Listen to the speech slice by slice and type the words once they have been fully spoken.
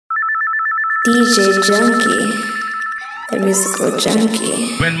Djjunky, the musical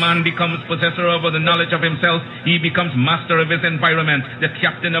junkie. When man becomes possessor over the knowledge of himself, he becomes master of his environment, the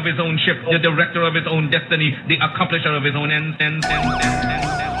captain of his own ship, the director of his own destiny, the accomplisher of his own ends. Red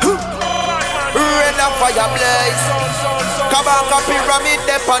up fire blaze, Kabaka pyramid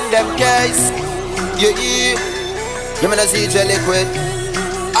dep on them case. Yeah, give me the CJ liquid.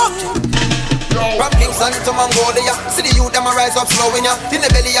 From Kingston to Mongolia, see the youth them a rise up slow in ya. In the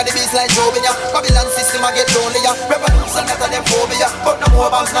belly of the beast like Job in ya. Babylon system a get lonely ya. Revolution got them phobia, but no more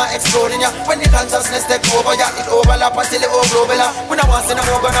bombs not exploding ya. When the consciousness take over ya, it overlap until it all global ya. We no want see no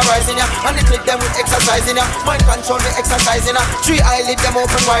more gonna rise in ya. And they trick them with exercising ya. Mind control the exercising ya. Three eyelid them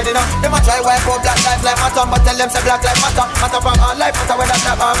open wide in ya. Them a try wipe out black life like matter, but tell them say black life matter. Matter from our life, matter whether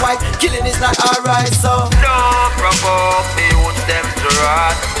black or white. Killing is not alright, so don't provoke the youth them to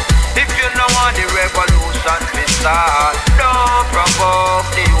rot. If you know want the revolution to start, don't provoke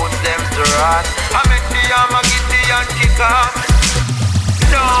the youth them to rot. I make the armor get the and kick off.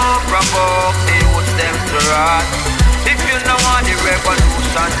 Don't provoke the youth them to rot. If you know want the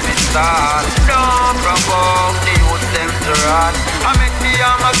revolution to start, don't provoke the youth them to rot. I make the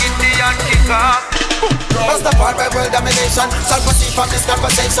armor get the and kick off. What's the part by world domination? Shall proceed from this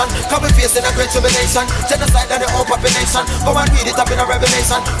conversation. Come we facing a great tribulation. Genocide of the whole population. Go and read it up in a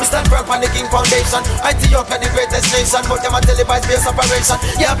revelation. We stand firm on the king foundation. Ethiopia the greatest nation, but them a televised base operation.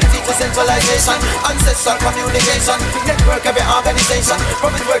 Yeah, we teach centralization, ancestral communication. Network every organization.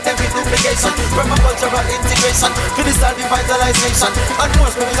 From it work them with duplication. From a cultural integration to the self-revitalization and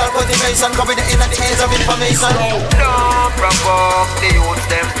more spiritual cultivation. Coming in at the age of information. Don't provoke the youth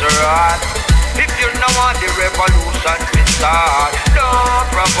them to rot. If you know want the revolution to start, don't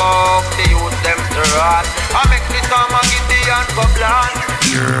provoke the youth them to rot. I make the time and give the hand for blood.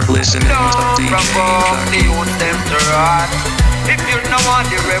 You're listening don't to provoke the youth them to rot. If you know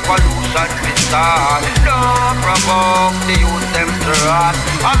want the revolution to start, don't provoke the youth them to rot.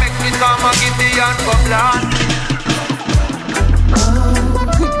 I make the time and give the hand for blood.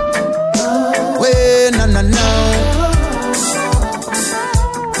 Wait, no.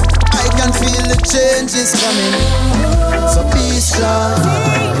 I can feel the changes coming. So be strong.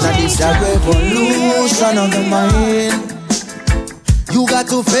 Now this a revolution of the mind. You got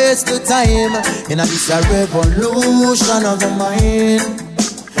to face the time. And this a revolution of the mind.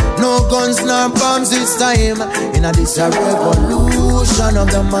 No guns, no bombs this time. And this a revolution of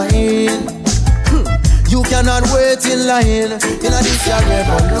the mind. You cannot wait in line. This a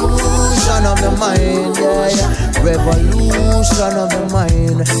revolution of the mind. Yeah. Revolution of the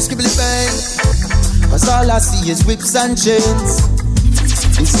mind. Skibbly bang. Cause all I see is whips and chains.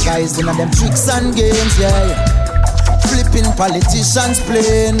 Disguised in them tricks and games, yeah. Flipping politicians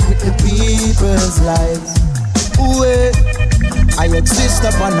playing with the people's lives. Ooh, I exist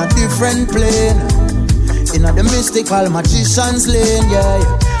upon a different plane. In the mystical magician's lane, yeah.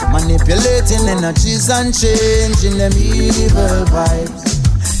 Manipulating energies and changing them evil vibes.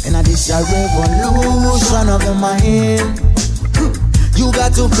 And this a revolution of the mind. You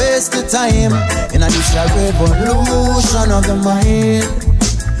got to face the time. And this a revolution of the mind.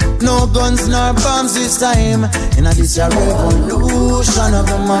 No guns, no bombs this time. And this a revolution of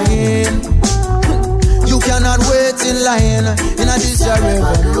the mind. You cannot wait in line. And this a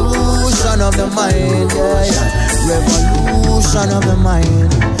revolution of the mind. Yeah. Revolution of the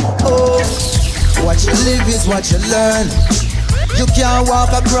mind. Oh, what you live is what you learn. You can't walk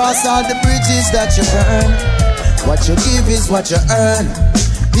across all the bridges that you burn. What you give is what you earn.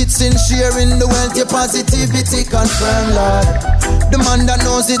 It's in sharing the wealth, your positivity confirm, Lord. The man that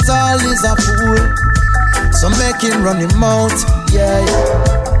knows it all is a fool, so make him run him out, yeah.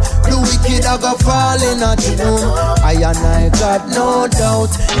 The wicked are gonna fall in a doom. I and I got no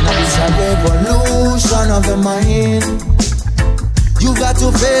doubt. And this a revolution of the mind. You got to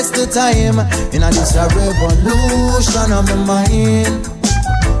face the time. And this a revolution of the mind.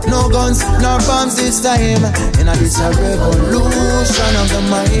 No guns, no bombs this time. And this a revolution of the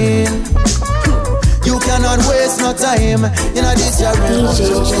mind. You cannot waste no time. And this a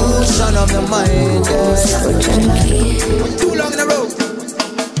revolution of the mind. Yeah. Too long in a row.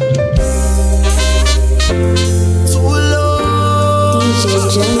 Too long.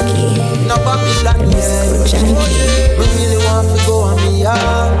 Djjunky, No Babylon, musical junkie. we really want to go on me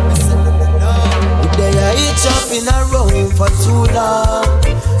yard. They are each up in a row for too long.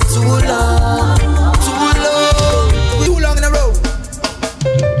 Too long. Too long. Too long in a row.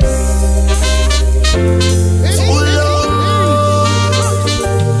 Too long.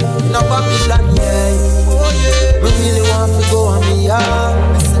 No Babylon, yeah. We really want to go on me yard.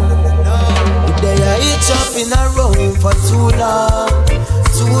 They are each up in a row for too long.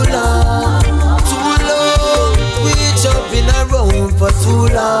 Too long.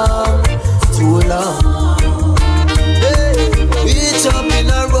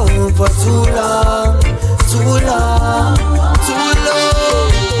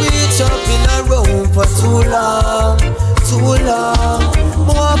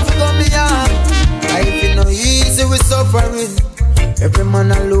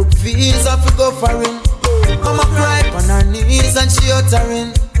 suffering. Mama cry on her knees and she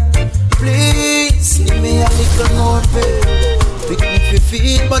uttering, please give me a little more pay. Pick me for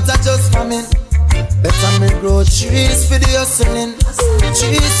feet but I just famine. Better me grow trees for the hustling.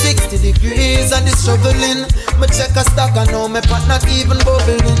 360 degrees and the struggling. Me check a stock and know me pot not even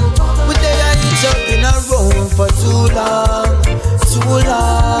bubbling. We there each up in a room for too long. Too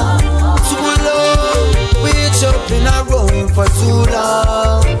long, too long. We each up in a room for too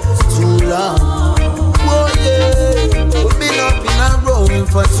long. Too long. Oh yeah. We been up in a room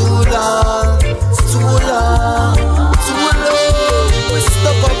for too long. Too long, too long. We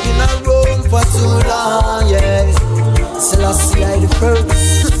stuck up in a room for too long, yeah. Still I see I the first.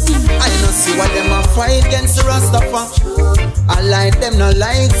 I don't see why them a fight against the Rastafari. I like them, no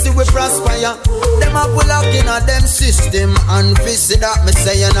like see we prosper. Them a pull up in a them system and fist it up. Me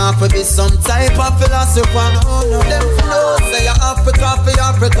say you have to be some type of philosopher. Them know say you Africa for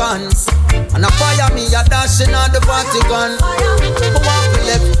Africans. And a fire me a dashing at the Vatican. Who want to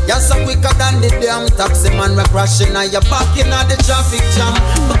left? You're so quicker than the damn taxi man. We're crashing and you're back in at the traffic jam.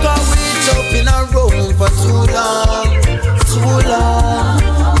 Because we jump in a room for too long. Too long,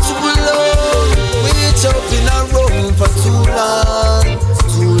 too long. We jump in a room for too long.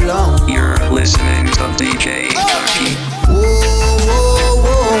 Too long. You're listening to DJ Djjunky. Whoa, whoa,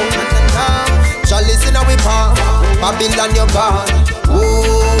 whoa. Chalice in a we palm. Babylon your God. Whoa,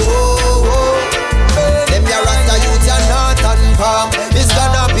 whoa, whoa. Them your rasta youth your north and palm. It's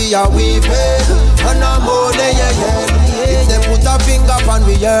gonna be a weeping and a mourning, yeah, yeah. If them put a finger on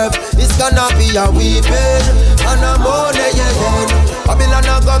we herb, it's gonna be a weeping and a mourning, yeah, yeah. Babylon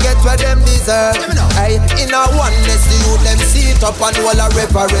a go get where them deserve. Aye, in a oneness the youth them sit up and all a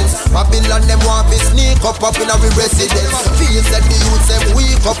reverence. Babylon them want to sneak up in a residence. Feel that the youth them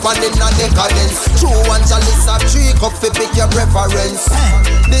weak up and in a decadence. True one chalice a three cup fi pick your preference.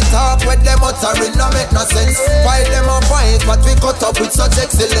 The talk with them uttering no make no sense. Why them a fight but we cut up with such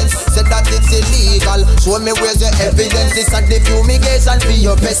excellence. Said that it's illegal, show me where's your evidence. It's a the fumigation for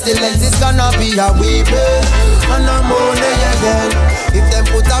your pestilence. It's gonna be a weeping and a mourning again. If them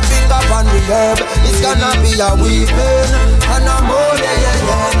put a finger on the herb, it's gonna be a weeping and a mourning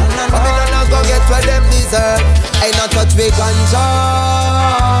again. Babylon a go get where them deserve. Ain't not touch big ganja.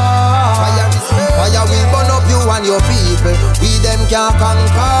 Fire will burn up you and your people. We them can't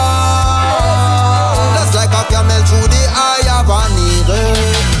conquer. Just like a camel through the eye of a needle.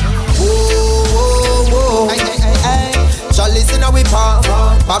 Whoa, whoa, whoa. Chalice in a we palm.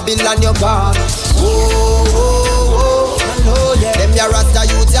 Babylon your God. Whoa, whoa, whoa. Them your rasta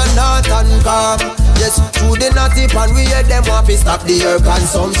youth your north and calm. Yes, through the native and we hear them want to stop the air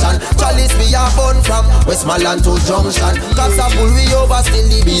consumption. Chalice we are born from Westmoreland to Junction. Cause a bull we over still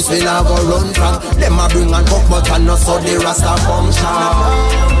the beast we not go run from. Them a bring and cook but and not so the rasta function.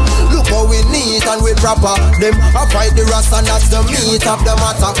 Look how we neat and we proper. Them a fight the rasta and that's the meat of the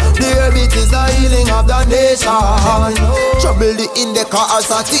matter. The habit is the healing of the nation. Trouble the indica as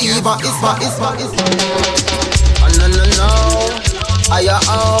a diva. No. Aya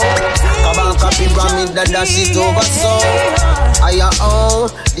Kabaka pyramid that dash it over so. Aya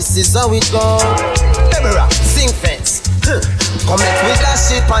this is how it go. Ebera, sing fence. Comment with that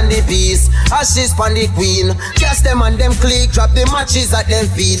shit on the piece. Ashes on the queen. Cast them and them click. Drop the matches at them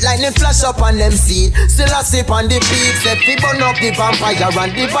feet. Lightning flash up on them seat. Still a sip on the peak. Set fi burn up the vampire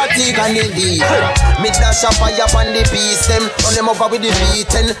and the fatigue and the deep. Me dash a fire on the piece. Them run them over with the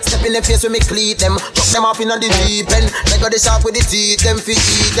beaten. Step in the face with me cleat them. Chuck them off in the deep end. They got the sharp with the teeth. Them fi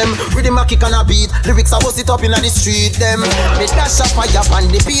eat them. Rhythm a kick and a beat. Lyrics I bust it up in the street. Them me dash a fire on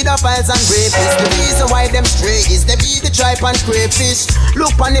the pedophiles and rapists. The reason why them stray is they beat the tripe and crayfish.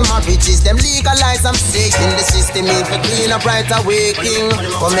 Look on the marriages, them legalize and sick in the system. If a clean up right awaking.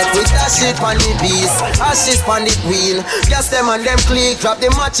 Come make with that shit on the beast. Ashes on the queen. Gas them and them click. Drop the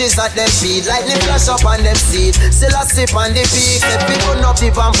matches at them feet. Lightning flash up on them seat. Still a sip on the peak. Let me burn up the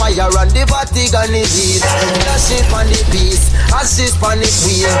vampire and the fatigue and the heat. That shit on the beast. Ashes on the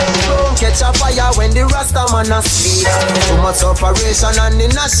queen. Don't catch a fire when the Rasta man a speak. Too much operation and the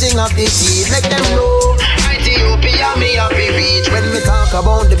gnashing of the teeth. Make them know Ethiopia me a be reach. When me talk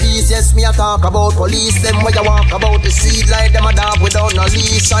about the beast, yes me a talk about police. Them where you walk about the street like them a dog without no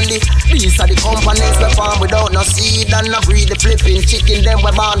leash. And the beast of the companies we farm without no seed. And a breed the flipping chicken them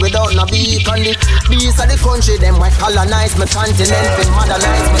we born without no beak. And the beast of the country them we colonize me continent. We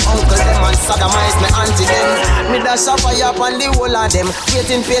modernize me uncle them and sodomize me auntie them. Me dash a fire upon the whole of them.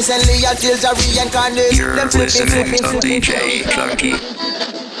 Waiting patiently until Jerry and Candice. You're listening to DJ Djjunky.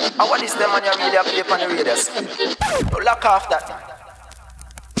 And what is them on your media play on the radios? Lock off that.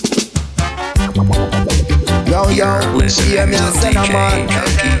 Yo, yo, hear me and send a man.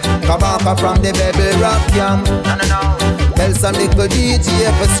 Kabaka from the baby rock camp. Tell some little DJ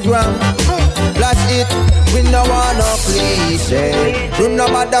for scrum. Flash it, we no want no cliche. Do no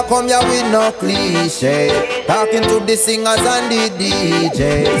matter come here with no cliche. Talking to the singers and the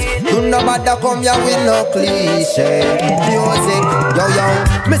DJs. Do no matter come here with no cliche. Music, yo yo,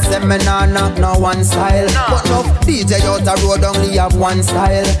 me say me nah knock no one style. But no DJ out the road only have one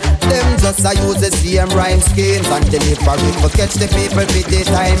style. Them just a use the same rhyme schemes and delivery for catch the people with the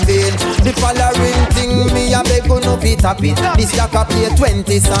time being. The following thing me a beg no fit happy. This yak a play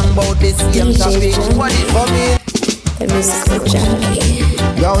 20 song about the same topic. What is for me? The musical junkie.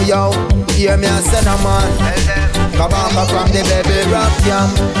 Yo yo, hear me and send a man. Kabaka from the baby rock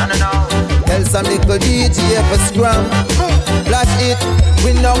camp. Tell some little DJ for scrum. Flash it,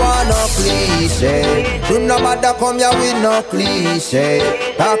 we no want no cliche. Do no matter come here with no cliche.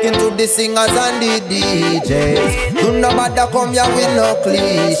 Talking to the singers and the DJs. Do no matter come here with no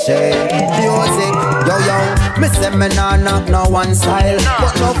cliche. Music, yo yo, me say me nah knock no one style.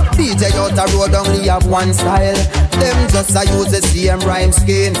 But no DJ out the road only have one style. Them just a use the same rhyme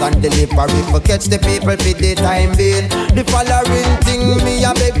schemes and delivery for catch the people for the time being. The following thing me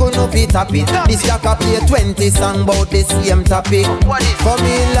a beg no fit happy. This yak a play 20 song about the same topic. Come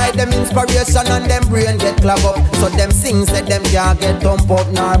in like them inspiration and them brain get clog up. So them sing say them can't get thump up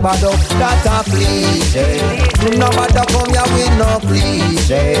nor bad up. That a cliche. No matter come here with no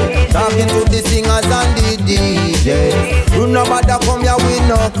cliche. Talking to the singers and the DJs. No matter come here with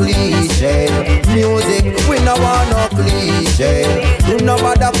no cliche. Music we no want no cliche. No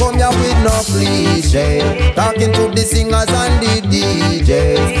matter come here with no cliche. Talking to the singers and the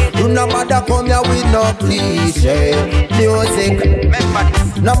DJs. No matter come here with no cliche. Music.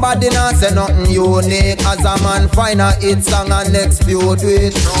 Nobody not say nothing unique. As a man find a hit song and execute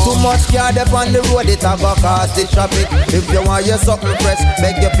it. Too much car up on the road, it a go cause the traffic. If you want your something fresh,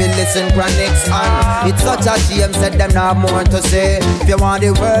 beg you feel listen chronics. And it's such a shame, said them not more to say. If you want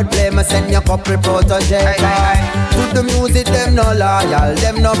the word play, me send your couple protege. To the music, them no loyal.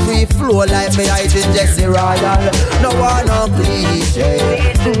 Them no free flow like me, I did Jesse Royal. No one no cliche.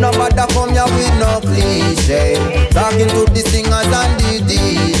 No matter come here with no cliche. Talking to the singers and the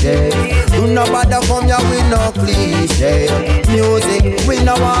DJs. Do no matter come here with no cliche. Music, we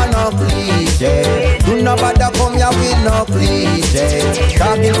no want no cliche. Do no matter come here with no cliche.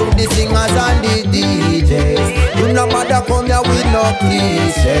 Talking to the singers and the DJs. Do no matter come here with no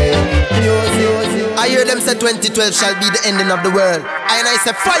cliche. Music. I hear them say 2012 shall be the ending of the world. And I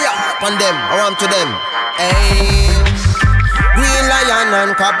say fire upon them, I want to them. Hey. Green Lion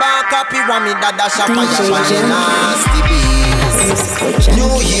and Kabaka pyramid that dash up on your nasty beast.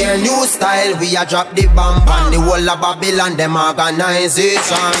 New year, new style, we a drop the bomb on the whole of Babylon, them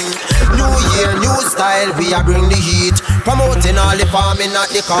organization. New year, new style, we a bring the heat. Promoting all the farming at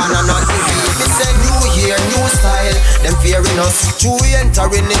the corner, not the heat. We say new year, new style, them fearing us. True, we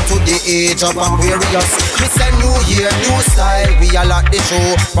entering into the age of Aquarius. We say new year, new style, we a lock the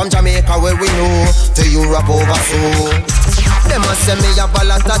show. From Jamaica where we know, to Europe over so. Them a say me have a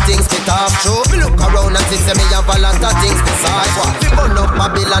lot of things to talk through. Me look around and see say me have a lot of things besides. We burn up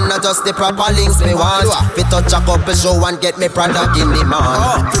Babylon, not just the proper links me want. We touch a couple show and get me product in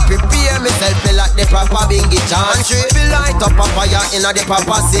demand. We prepare myself to like the proper bingy chant. We light up a fire in a the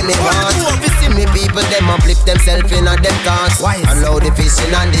proper see me want. We see me people, them uplift themselves in a them thoughts. And load the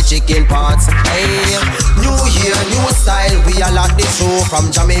fishing and the chicken parts. Hey, new year, new style, we a lock the show. From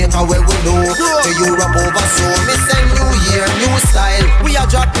Jamaica where we know, to Europe over so. Me say new year, new style, we a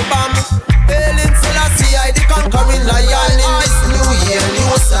drop the bomb. Hailing Selassie, I the conquering lion. In this new year,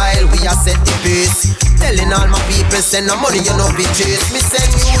 new style, we a set the pace. Telling all my people, send no money, you know be chase. Me say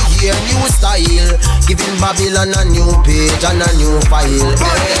new year, new style, giving Babylon a new page and a new file.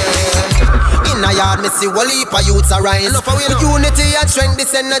 In a yard, me see whole heap of youths arise. With unity and strength,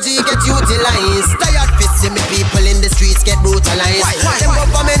 this energy get utilized. Tired fit see me people in the streets get brutalized. Them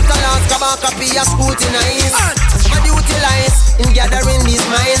governmental laws, Kabaka be a scrutinized. And utilize in gathering these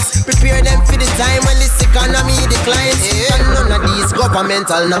minds. Prepare them for the time when this economy declines. And none of these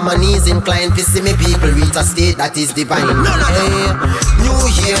governmental nominees inclined to see me people reach a state that is divine. New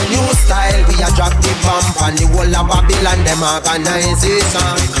year, new style, we a drop the bomb on the whole of Babylon, them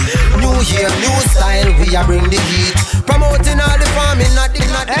organization. New year, new style, we a bring the heat. Promoting all the farming, not the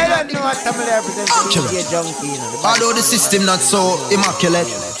Djjunky. Although the system not so immaculate,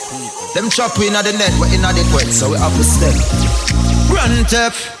 them chop in at the net, we're inadequate, so we have to step. Run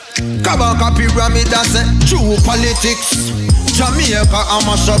theft, Kabaka pyramid, that's it. True politics. Jamaica, I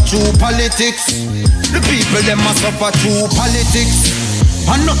mash up true politics. The people, them must suffer true politics.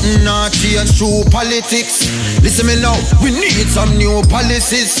 And nothing not change through politics. Listen me now, we need some new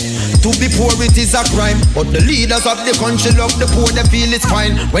policies. To be poor it is a crime, but the leaders of the country love the poor, they feel it's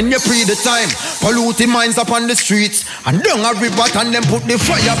fine. When you free the time, pollute the minds upon the streets, and down a river and them put the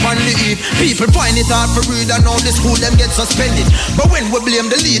fire upon the heat. People find it hard for read and all the school them get suspended. But when we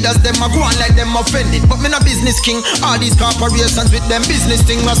blame the leaders, them a go on like them offended. But me no business king, all these corporations with them business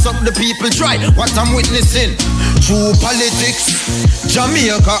thing must up the people try. What I'm witnessing, true politics.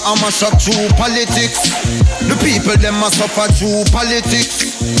 Jamaica I mash up true politics. The people them must suffer true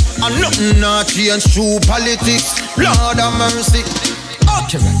politics. And nothing not change true politics. Lord have mercy.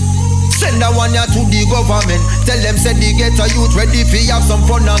 Okay, send that one ya to the government. Tell them say they get a youth ready for have some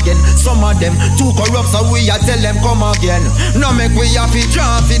fun again. Some of them too corrupt, so we a tell them come again. No make we have to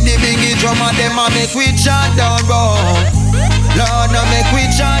draw for the biggie drum of them, and make we chant down wrong. Lord, no make we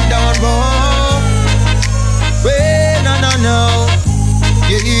chant down wrong. Wait, no.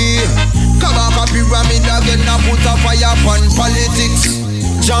 Yeah. Kabaka pyramid again, now put a fire upon politics.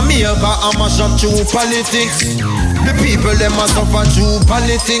 Jamaica I mash up true politics. The people them must suffer true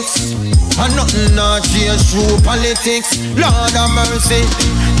politics. And nothing not change true politics. Lord have mercy,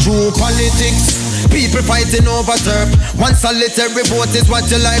 true politics. People fighting over turf. One solitary vote is what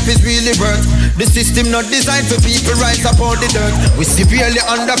your life is really worth. The system not designed for people rise up all the dirt. We severely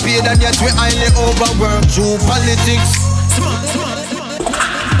underpaid and yet we highly overworked. True politics.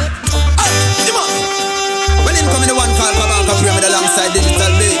 Come in the one call Kabaka pyramid alongside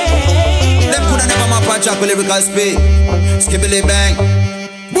digital beat. Them coulda never map a track with lyrical speed. Skibbly bang,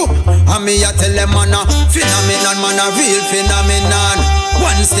 boop. And me a tell them man a phenomenon, man a real phenomenon.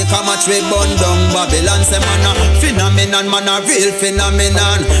 One stick a match with bun down Babylon. Say man a phenomenon, man a real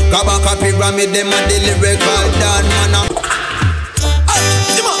phenomenon. Kabaka pyramid them a the lyrical done man a.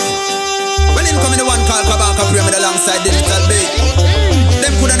 When in come in the one call Kabaka pyramid alongside digital beat.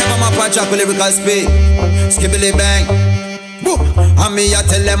 Them coulda never map a track with lyrical speed. Skibbly bang, boop. And me a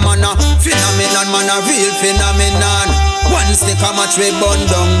tell them man a phenomenon, man a real phenomenon. One stick a match with bun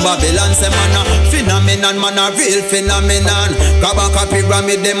down Babylon. Say man a phenomenon, man a real phenomenon. Kabaka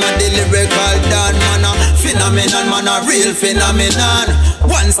pyramid them a the lyrical done. Man a phenomenon, man a real phenomenon.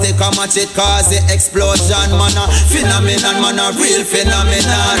 One stick a match it cause the explosion. Man a phenomenon, man a real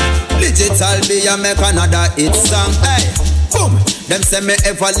phenomenon. Digital be a make another hit song. Hey, boom. Them say me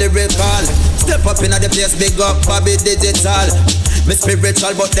ever lyrical. Step up in the place, big up Bobby Digital. Me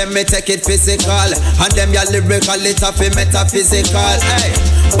spiritual, but them me take it physical. And them ya lyrical, it a fi metaphysical. Hey,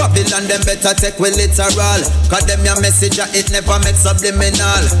 Babylon them better take we literal. Cause them ya message it never make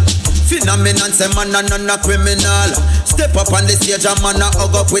subliminal. Phenomenon say man a none a criminal. Step up on the stage and man a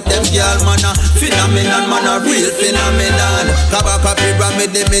hug up with them girl. Man a phenomenon, man a real phenomenon. Kabaka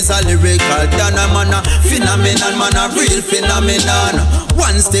pyramid them is a lyrical done. Man a phenomenon, man a real phenomenon.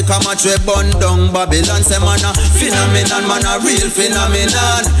 One stick a match we bun down Babylon. Say man a phenomenon, man a real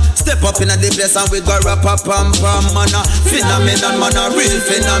phenomenon. Step up in the place and we go rap a pam pam. Man a phenomenon, man a real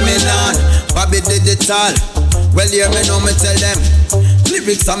phenomenon. Bobby Digital. Well hear me now me tell them.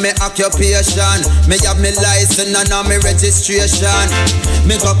 Lyrics are my occupation. Me have me license and now me registration.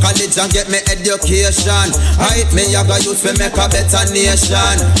 Me go college and get me education. Right, me have a youth to make a better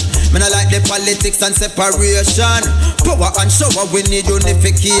nation. Me not like the politics and separation. Power and shower, we need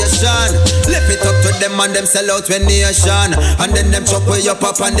unification. Left it up to them and them sell out when nation. And then them chop way up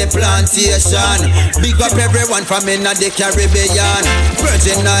on the plantation. Big up everyone from in the Caribbean,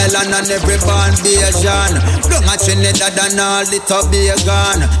 Virgin Island and every Barbados. Down at Trinidad and all the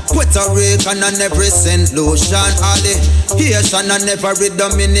Tobago, Puerto Rican and every St. Lucian, all the Haitian and every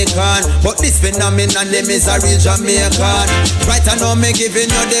Dominican. But this phenomenon them is a real Jamaican. Right now me giving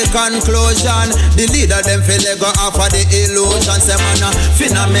you the conclusion. The leader them feel they go off of the illusion. Say man a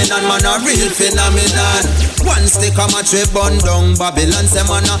phenomenon, man a real phenomenon. One stick a match with bun down Babylon. Say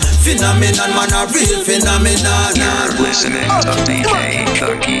man a phenomenon, man a real phenomenon. You're listening to DJ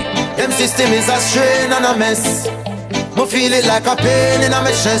Djjunky. Them system is a strain and a mess. Me feel it like a pain in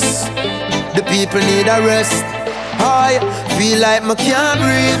my chest. The people need a rest. I feel like me can't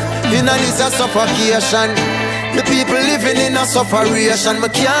breathe. In a this a suffocation. The people living in a sufferation. Me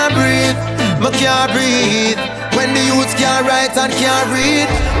can't breathe, me can't breathe. When the youth can't write and can't read,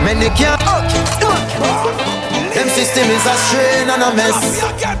 many can't. Them system is a strain and a mess.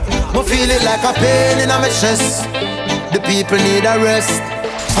 Me feel it like a pain in my chest. The people need a rest.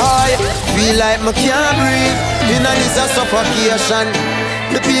 I feel like me can't breathe. In a this a suffocation.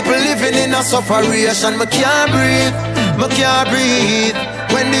 The people living in a sufferation. Me can't breathe, me can't breathe.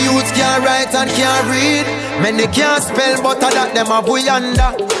 When the youth can't write and can't read, many can't spell, but that them a boy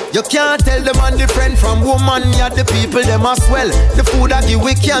under. You can't tell the man different from woman. Yeah, the people them as well. The food I give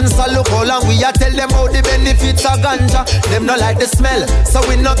we cancer. Look how long we a tell them how the benefits of ganja. Them not like the smell, so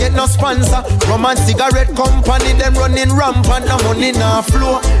we not get no sponsor. Rum and cigarette company, them running rampant. No money nah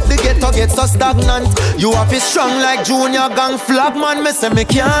flow. The ghetto get so stagnant. You have it strong like junior gang flag man. Me say me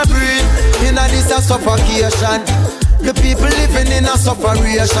can't breathe. Inna this a suffocation. The people living in a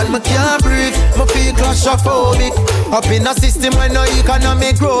sufferation. Me can't breathe. Me feel claustrophobic. Up in a system where no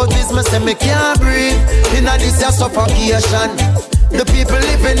economic growth is. Me say me can't breathe. Inna this a suffocation. The people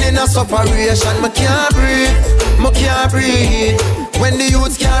living in a sufferation. Me can't breathe. Me can't breathe. When the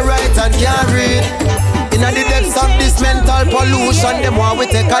youths can't write and can't read. Inna the depths of this mental pollution, them want we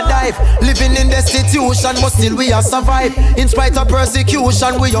take a dive. Living in destitution, but still we are survive. In spite of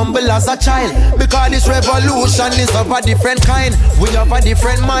persecution, we humble as a child. Because this revolution is of a different kind. We have a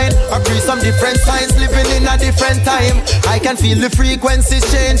different mind, agree some different signs. Living in a different time, I can feel the frequencies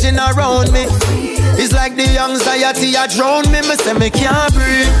changing around me. It's like the anxiety a drown me. Me say me can't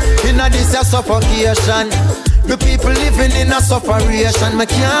breathe. Inna this a suffocation. The people living in a sufferation. Me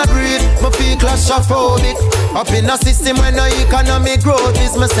can't breathe. Me feel claustrophobic. Up in a system where no economic growth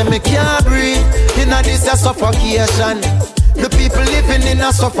is. Me say me can't breathe. Inna this a suffocation. The people living in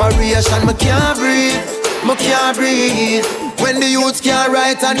a sufferation. Me can't breathe. Me can't breathe. When the youths can't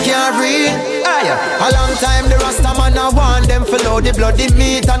write and can't read. A long time the Rasta man a want them follow the bloody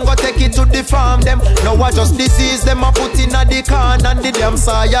meat and go take it to the farm them. Now I just disease them a put in a the can and the damn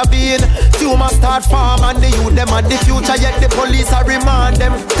soya bean. Tumor start farm and the youth them at the future yet the police a remand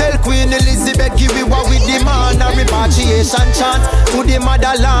them. Tell Queen Elizabeth give we what we demand. A repatriation chant to the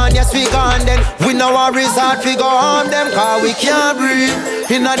motherland. Yes we gone then. We know our resort we go harm them. Cause we can't breathe.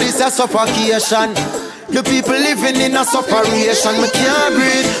 Inna this a suffocation. The people living in a sufferation. Me can't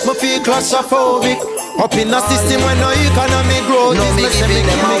breathe. Me feel claustrophobic. Up in a system where no economic growth. No, me giving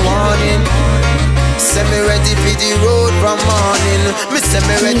them a warning. Say me ready for the road from morning. Me say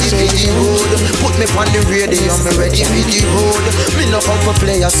me ready for the road. Put me on the radio, me ready for the road. Me no come for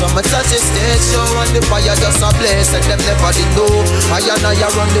players, so me touch the stage show. And the fire just a blaze, and them never did know. I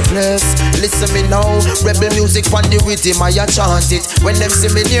run the place. Listen me now, rebel music on the rhythm, I chant it. When them see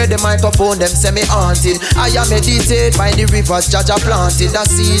me near the microphone, them say me haunted. I meditate by the rivers, Jaja planted. That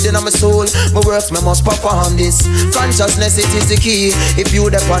seed in my soul, my works, me must perform this. Consciousness, it is the key. If you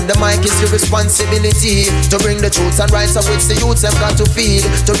depend on the mic, it's your responsibility to bring the truth and rights of which the youths have got to feed.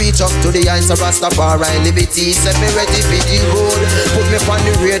 To reach up to the eyes of Rastafari liberty. Set me ready for the road. Put me on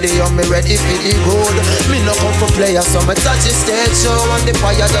the radio, me ready for the road. Me no come for players, so me touch the stage show. And the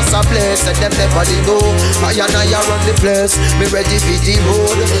fire just a blaze, and them never did know. I run the place, me ready for the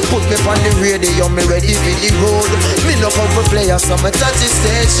road. Put me on the radio, me ready for the road. Me no come for players, so me touch the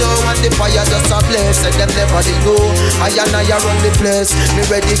stage show. And the fire just a blaze, and them never did know. I run the place, me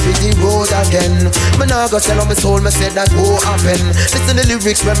ready for the road again. Me nah go sell on my soul, me said that go happen. Listen the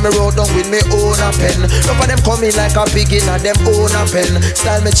lyrics when me wrote down with me own a pen. None of them coming like a pig in a them own a pen.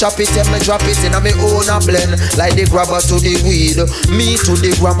 Style me chop it and me drop it in a me own a blend. Like the grabber to the weed, me to the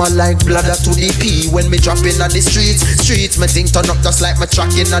grammar like bladder to the pea. When me drop in at the streets, me think turn up just like me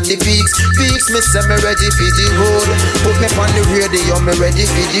tracking at the peaks. Me say me ready for the road. Put me on the radio, me ready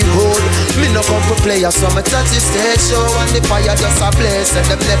for the road. Me no come for players, so me touch the stage show. And the fire just a blaze, and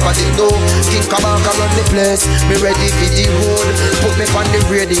them never did know. King Kabaka run the place, me ready for the road. Put me on the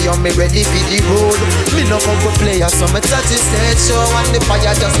radio, me ready for the road. Me no come for players, so me touch the stage show. And the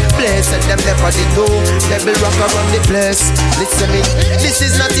fire just blaze, and them never did know. Devil rocker run the place. Listen me, this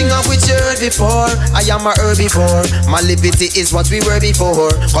is nothing of which you heard before. I am a herbivore. My liberty is what we were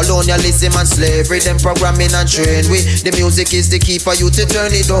before. Colonialism and slavery, them programming and train we. The music is the key for you to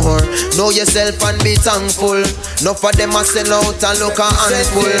turn it over. Know yourself and be thankful. No for them a sell out and look a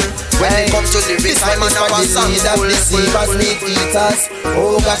handful. When it comes to lyrics, I'm an awesome deceivers, me eaters.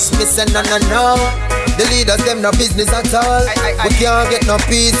 Oh gosh, me say no. The leaders, them no business at all. We can't get no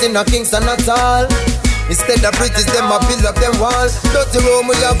peace in no Kingston at all. Instead of bridges, them a build up them wall. Dirty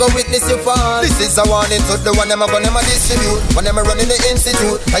room, we are go witness you fall. This is a warning to the one them a gun them a distribute. When them a run in the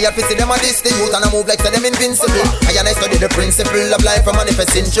institute, I have to see them a diss the youth. And I move like say them invincible. I study the principle of life and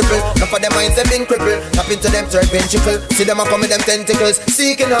manifesting triple. Now for them minds them been crippled. Tap into them third ventricle. See them a come with them tentacles,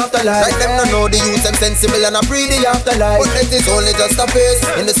 seeking after life. Like them no know the youth, them sensible and a breathe the afterlife. But this is only just a phase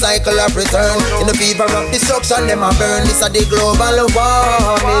in the cycle of return. In the fever of destruction, them a burn. This a the global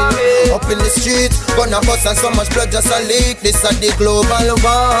warming. Up in the street, gonna bust and so much blood just a leak. This a the global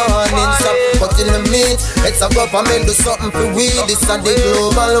warning. Stop cutting the meat, It's a government do something for we. This a the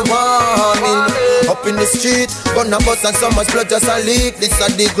global warming. Up in the street, gonna bust and so much blood just a leak. This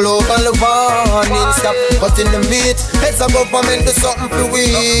a the global warning. Stop cutting the meat. It's a government do something for we.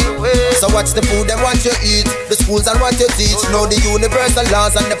 So watch the food and what you eat, the schools and what you teach. Know the universal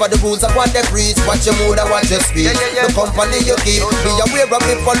laws and never the rules of what they preach. Watch your mood and watch your speech. The company you keep. Be aware of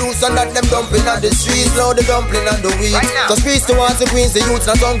the pollution that them dumping on the streets. Now the dumpling and the wheat. Cause peace towards the queens, the youths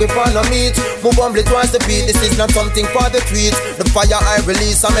not hungry for no meat. Move humbly towards the beat. This is not something for the tweets. The fire I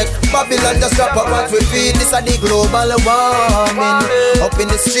release, I make Babylon just drop up what we feed. This is the global warming. Up in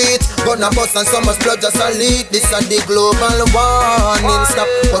the street, gonna bust and so much blood just a leak. This is the global warning. Stop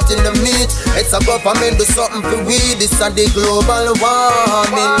cutting the meat. It's a government do something for we. This is the global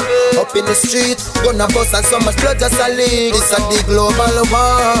warming. Up in the street, gonna bust and so much blood just a leak. This is the global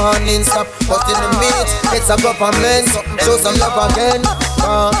warning. Stop cutting the meat. It's a government. Show some love again.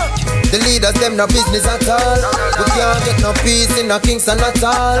 The leaders, them no business at all. We can't get no peace in no Kingston at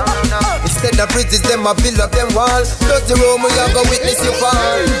all. Instead of bridges, them a build up them wall. Dirty room, we a go witness you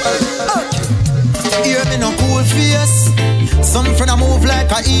fall. Hear me no cool face. Some friend a move like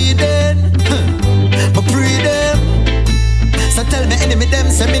a Eden. But pre them. So tell me enemy them,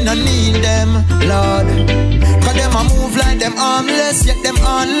 say me no need them, Lord. Cause them a move like them armless, yet them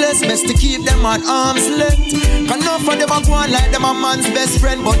harmless. Best to keep them on arm's length. Cause none for them a go on like them a man's best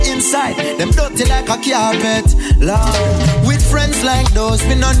friend. But inside, them dirty like a carpet, Lord. With friends like those,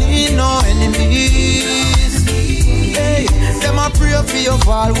 we no need no enemies. Hey, them a pray for your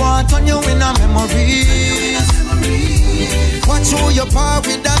fall, want on you in a memories. Watch who you par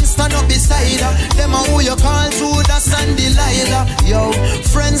with and stand up beside her. Them are who you call Judas and Delilah. Yo,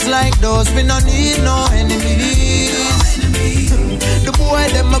 friends like those, we no need no enemies. The boy,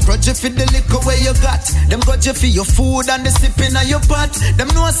 them a grudge you for the liquor where you got. Them grudge you for your food and the sipping of your pot. Them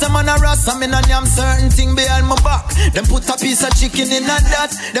know some man a ras, I mean, and I'm certain thing behind my back. Them put a piece of chicken in a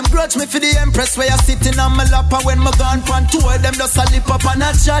that. Them grudge me for the empress where you sitting on my lap. And when my gone pan tour, them just a lip up and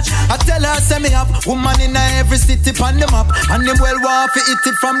a chat. I tell her, say me have woman in every city on the map. And them well want to eat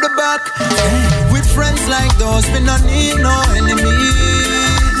it from the back. With friends like those, we no need no enemies.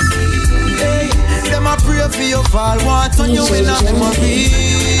 Hey, them a pray for your fall, want on you in a memories.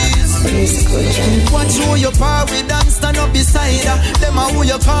 Watch who you par with and stand up beside her. Them a who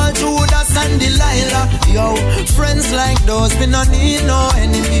you call Judas and Delilah. Yo, friends like those, we no need no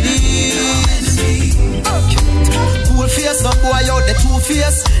enemies. Cool face, some boy out the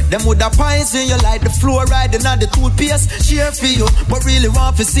two-face. Them with the poison you like the fluoride and not the toothpaste. Cheer for you, but really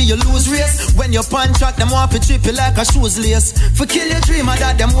want to see you lose race. When you punch track, them want to trip you like a shoes lace. For kill your dreamer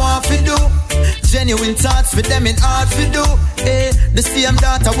that them want to do. Genuine thoughts for them in hard to do. Hey, the same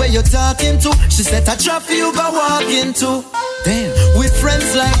daughter where you talking to. She said a trap for you go walk into. Damn, with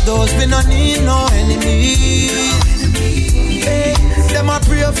friends like those, we no need no enemies. Hey, them a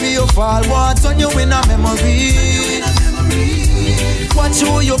pray for you fall, want on you in a memory. Watch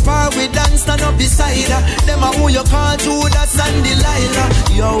who you par with and stand up beside her. Them a who you call Judas and Delilah.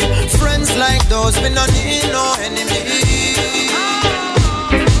 Yo, friends like those, we no need no enemies.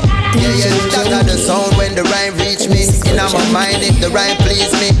 Yeah, that's the sound when the rhyme reach me. In my mind, if the rhyme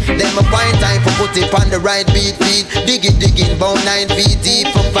please me, then my find time for put it on the right beat. Digging, about 9 feet deep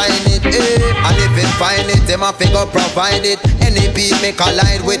for find it. And if it find it, then my figure provide it. Any beat make a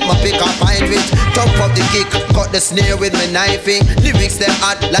line with my pick up find it. Jump up the kick, cut the snare with my knifing. Lyrics them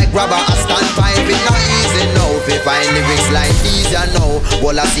hot like rubber, I stand piping. Not easy now, if you find lyrics like these, I know.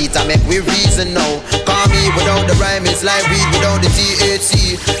 Well, I see to make we reason now. Call me without the rhyme, it's like weed without the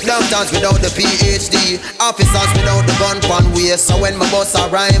THC. Downtowns without the PhD. Officers without the gun pan waist. So when my boss a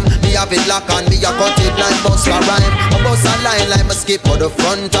rhyme, me have it lock on me, I cut it like bust a rhyme. I bust a line like my skip for the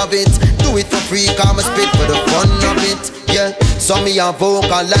front of it. Do it for free, cause I spit for the fun of it. Yeah, so me a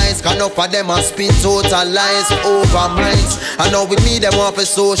vocalize, can enough of them a spit total lies over minds. I know with me them want to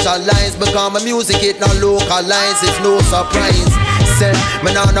socialize, because my music it not localize, it's no surprise. Say,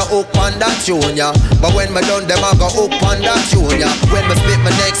 me nah no hook on that tune, yeah. But when me done them I go hook on that tune, yeah. When me spit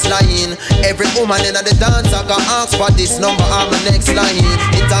my next line, every woman in the dance I go ask for this number on my next line.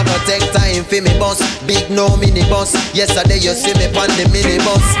 It a go take time for me bus, big no mini bus. Yesterday you see me on the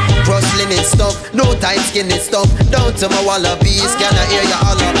minibus. Cross linen stuff, no tight skinny stuff. Down to my wallabies, can I hear you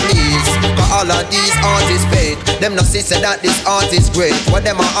all please? Cause all of these artists paid. Them no say that this art is great, but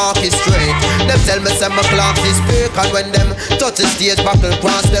them are orchestrate. Them tell me say my clock is fake, and when them touch the stage, buckle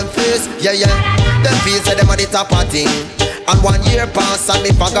cross them face. Yeah, yeah. Them feel say them are the top of thing. And 1 year pass and me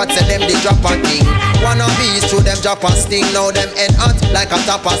forgot say them the drop a thing. Wanna be through them drop a sting. Now them head hot like a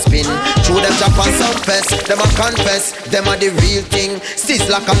top a spin. Through them drop a sunfest, them a confess. Them are the real thing. Stis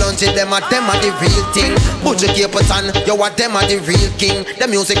like a lunch, them are the real thing. Butcher Caperton, yo what them are the real king. The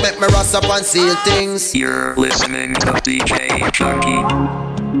music make me rust up and seal things. You're listening to DJ Djjunky.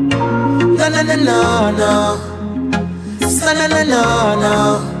 No, no, no, no, no. No, no, no, no,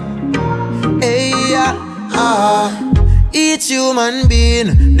 no. Hey, yeah, Each human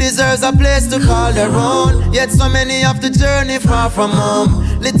being deserves a place to call their own. Yet so many have to journey far from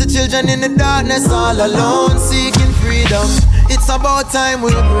home. Little children in the darkness all alone, seeking freedom. It's about time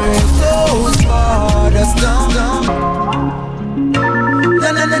we break those borders down. No,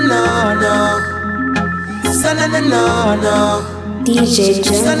 no, no, no, no. No, no, no, no, no. DJ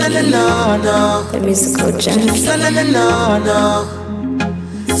Djjunky, No, no, no, no, no. the musical junkie. No, no, no, no, no.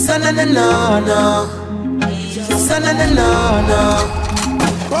 No, no, no, no, no. No, no, no, no, no.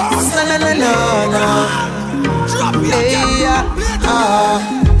 No, no, no, no. Hey,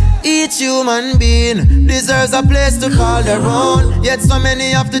 Each human being deserves a place to call their own. Yet so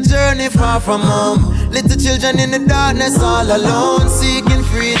many have to journey far from home. Little children in the darkness all alone, seeking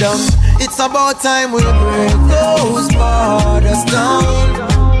freedom. It's about time we break those borders down.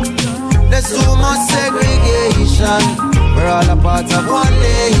 There's too much segregation. We're all a part of one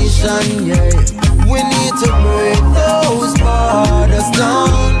nation, yeah. We need to break those borders down.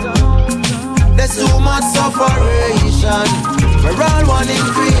 There's too much separation. We're all one in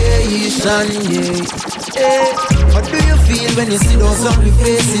creation, yeah. What do you feel when you see those hungry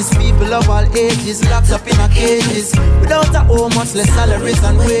faces? People of all ages locked up in our cages, without a home, much less salaries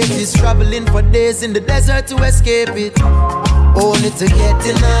and wages, traveling for days in the desert to escape it, only to get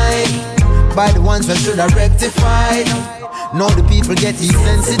denied by the ones that should have rectified. Now the people get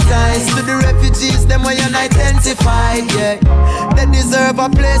desensitized to the refugees, them are unidentified, yeah. They deserve a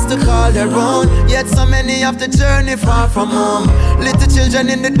place to call their own. Yet so many have to journey far from home. Little children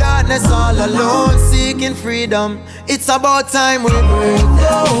in the darkness all alone, seeking freedom. It's about time we break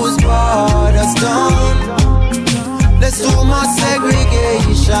those borders down. There's too much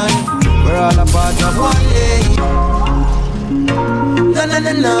segregation. We're all a part of one nation. No, no,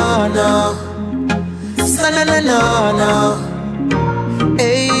 no, no, no. No, no, no, no, no.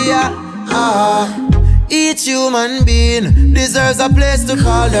 Hey, Each human being deserves a place to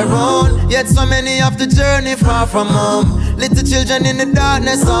call their own. Yet so many have to journey far from home. Little children in the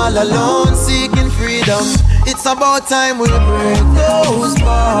darkness all alone, seeking freedom. It's about time we break those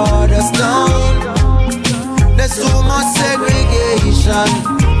borders down. There's too much segregation.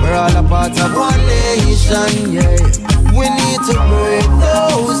 We're all a part of one nation, yeah. We need to break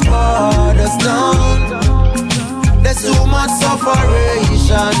those borders down. There's too much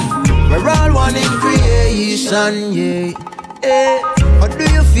separation. We're all one in creation, yeah. What do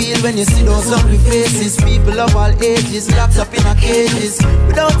you feel when you see those hungry faces? People of all ages locked up in our cages,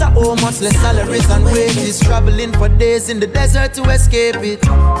 without a home, much less salaries and wages, traveling for days in the desert to escape it,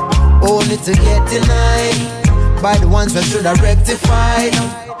 only to get denied by the ones that should have rectified.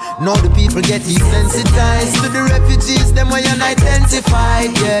 Now the people get desensitized to the refugees, them are unidentified,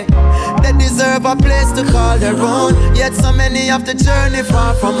 yeah. They deserve a place to call their own. Yet so many have to journey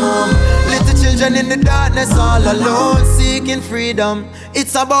far from home. Little children in the darkness all alone, seeking freedom.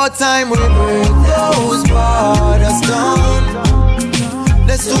 It's about time we break those borders down.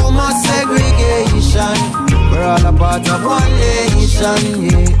 There's too much segregation. We're all a part of one nation,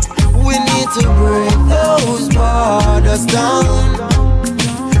 yeah. We need to break those borders down.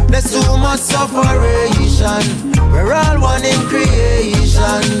 There's too much separation. We're all one in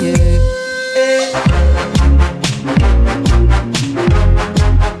creation, yeah.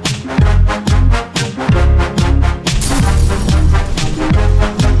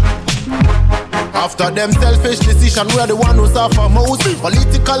 After them selfish decision, we're the one who suffer most.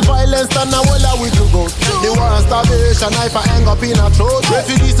 Political violence and now all we to go. The war and starvation, knife and hang up in our throat.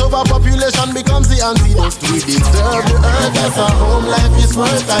 Refugees overpopulation becomes the antidote. We deserve the earth as a home, life is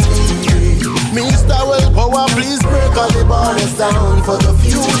worth a need. Mr. Willpower, please break all the borders down for the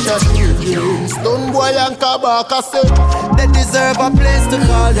future children. Stone Boy and Kabaka say they deserve a place to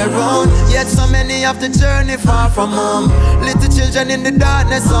call their own. Yet so many have to journey far from home. Little children in the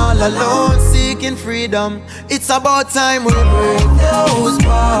darkness all alone, seeking freedom. It's about time we break those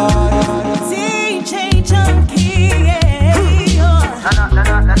borders. DJ Djjunky, yeah.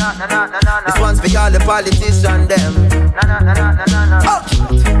 This one's for all the politicians, them.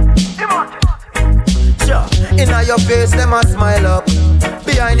 Oh. Inna your face, them a smile up.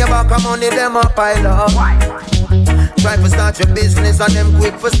 Behind your back of money, them a pile up. Try to start your business and them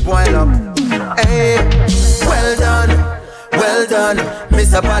quick for spoil up. Hey, well done,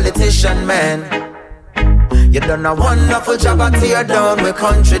 Mr. Politician Man. You done a wonderful job at tear down with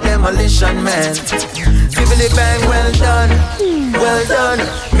country demolition, man. Skibbly bang, well done,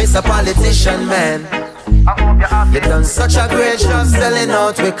 Mr. Politician Man. You done such a great job selling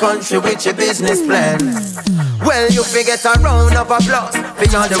out with country with your business plan. Well, you forget a round of applause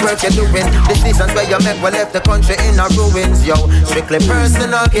for all the work you're doing. Decisions where you make will left the country in a ruins, yo. Strictly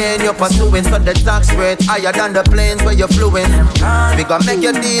personal gain you're pursuing, so the tax rate higher than the planes where you're fluing. We gonna make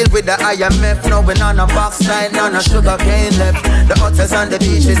you deal with the IMF, knowing on a backside, none of sugar cane left. The hotels and the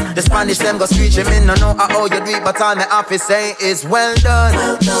beaches, the Spanish them go screeching. Me no know how you do it, but all my office say is well done,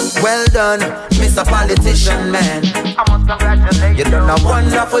 Mr. Politician Man. I must congratulate you done a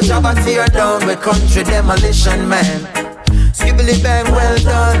wonderful job at tear down with country demolition, man. Skibbly bang, well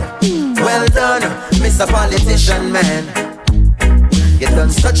done, Mr. Politician Man. You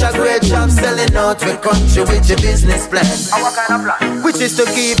done such a great job selling out with country with your business plan. What kind of plan? Which is to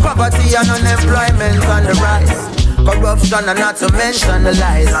keep poverty and unemployment on the rise. Corruption and not to mention the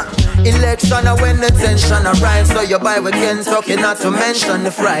lies. Election and when the tension arise. So you buy with Kentucky, not to mention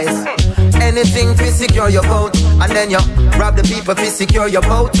the fries. Anything to secure your vote, and then you rob the people to secure your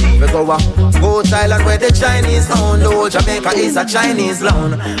vote. We go Goat Island where the Chinese own. The whole Jamaica is a Chinese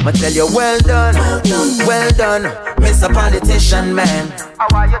loan. But tell you well done, Mr. Politician Man.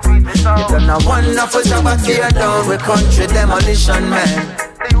 You done a wonderful job at tear down with country demolition, man.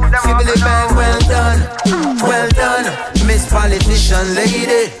 Skibbly bang, well done, Miss Politician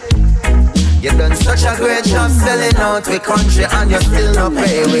Lady. You done such a great job selling out with country and you still not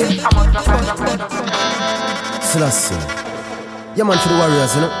pay with. Selassie. Yeah, man, for the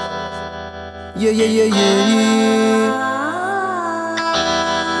warriors, you know. Yeah.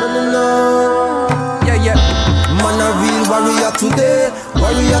 Yeah. Man, a real warrior today,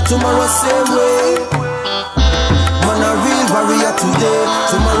 warrior tomorrow, same way. Man, a real warrior today,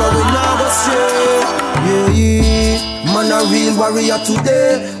 tomorrow we not go stray. Yeah. Man, a real warrior today,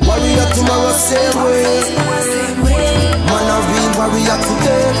 warrior tomorrow, same way. Man, a real warrior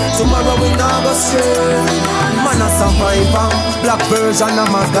today, tomorrow we not go stray. Man, a survivor, black version of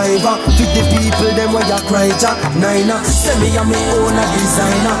MacGyver. Feed the people, them where you cry, Jack Nina. Send me a me own a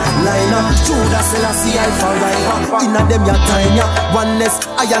designer, liner. Judas Selassie, I forever. Inna them ya time ya, oneness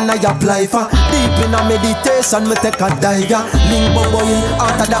I and I apply for. Deep in a meditation, me take a dive ya. Link bongo in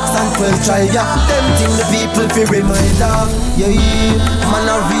Orthodox and 12 tribe ya. Them thing the people feel remind of. Yeah, man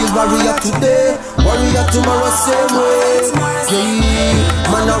a real warrior today, warrior tomorrow same way. Yeah,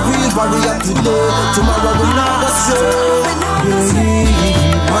 man a real warrior today, tomorrow we not go stray.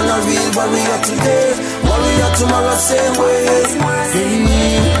 Yeah, man a real warrior today, warrior tomorrow same way.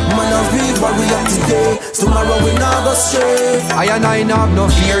 Yeah, man a real warrior today, tomorrow we not go stray. I and I have no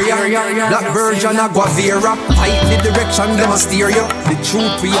fear ya. That version of Guavera, fight the direction them a steer you. The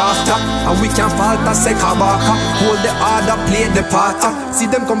truth we after, and we can't falter. Say Kabaka, hold the order, play the part. See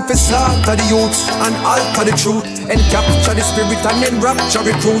them come for slaughter the youths and alter the truth, and capture the spirit and then rapture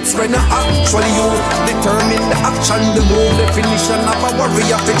recruits. When I actually you determine the action, the move, definition of a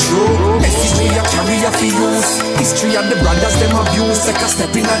warrior for true. Message we a carry a for use. History of the brothers them abuse, take a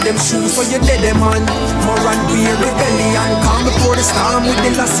step in them shoes. So you dead them man, more and beer rebellion. Come before the storm with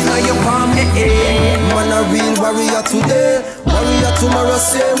the loss in your palm. Man a real warrior today, warrior tomorrow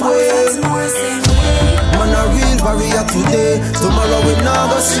same way. Man a real warrior today, tomorrow we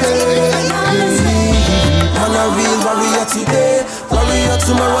not go stray. Man a real warrior today, warrior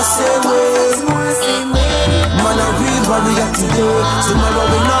tomorrow same way. Man a real warrior today, tomorrow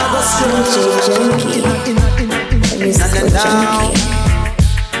we not go stray.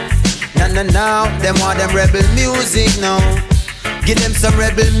 Now, them want them rebel music now. Give them some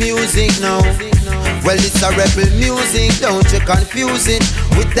rebel music now. Well, it's a rebel music, don't you confuse it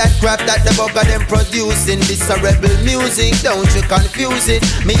with that crap that the bugger them producing. This a rebel music, don't you confuse it.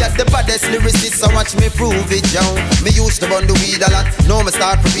 Me at the baddest lyricist, so watch me prove it, yo. Me used to burn the weed a lot, now me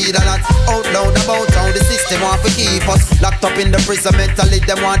start to read a lot. Out loud about how the system want to keep us locked up in the prison mentally,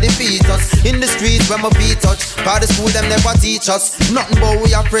 them want defeat us. In the streets when my feet touch, cause the school them never teach us nothing but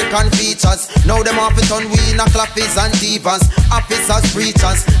we African features. Now them off it on we in a clappies and divas, officers,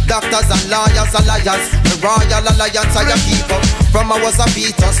 preachers, doctors and lawyers and liars. Me Royal Alliance I keep up. From I was a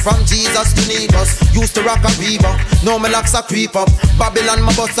fetus, from Jesus to Negus. Used to rock a Reebok, no me locks a creep up. Babylon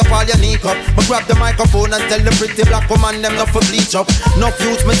my bust up all your knee cup. Me grab the microphone and tell the pretty black woman them not for bleach up. Enough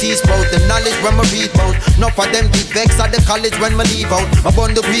youth me teach about the knowledge when me read about. Enough of them big vex at the college when me leave out. My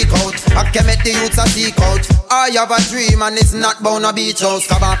bun the Greek out, I can make the youths a seek out. I have a dream and it's not bound a beach house.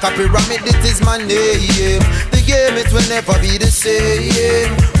 Kabaka pyramid, it is my name. The game it will never be the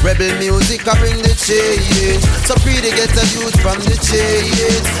same. Rebel music I bring the change. So free to get a youth from the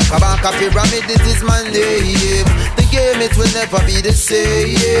chains. Kabaka pyramid, it is my name. The game it will never be the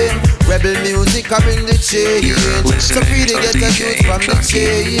same. Rebel music I bring the change. So free to get a youth from the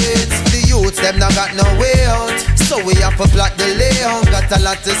chains. The youths them not got no way out. So we have to plot the layout. Got a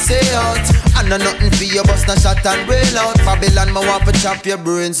lot to say out. And no nothing for your bust no shot and rail out. Babylon me want to chop your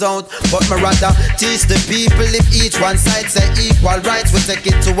brains out. But me rather teach the people if each one side say equal rights. We take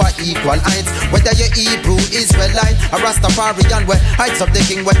it to a equal heights. Whether you're Hebrew, Israelite, or Rastafarian, where heights of the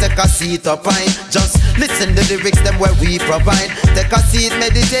king we take a seat up high. Just listen to the lyrics them where we provide. Take a seat,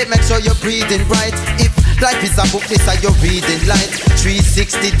 meditate, make sure you're breathing right. If life is a book, this are your reading light.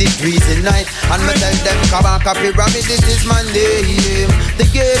 360 degrees in night. And me tell them Kabaka pyramid, this is my name. The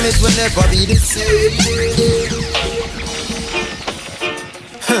game is will never be the same.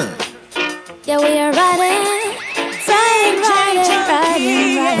 Yeah, we are riding.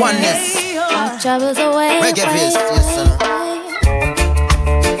 Oneness. Our troubles away. Reggae face, yes sir.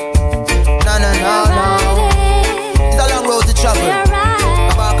 No. It's a long road to travel.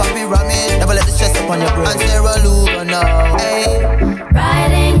 Kabaka pyramid, never let the stress upon your brain. And Sarah Luba now. Hey.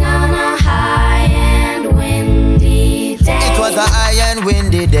 Riding on a high and windy day. It was a high and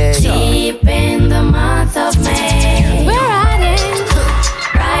windy day. Deep in the month of May. We're riding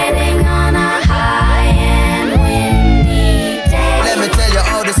on a high and windy day. Let me tell you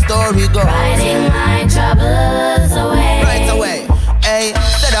how the story goes. Riding my troubles away. Right away. Hey,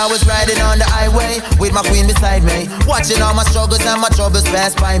 said I was riding on the highway with my queen beside me, watching all my struggles and my troubles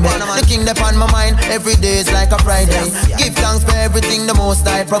pass by me. The king upon my mind, every day is like a Friday. Give thanks for everything the most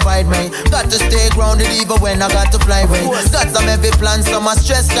I provide me. Got to stay grounded even when I got to fly away. Got some heavy plans, some my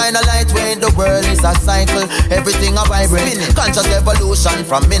stress kinda lightweight. The world is a cycle, everything I vibrate. Conscious evolution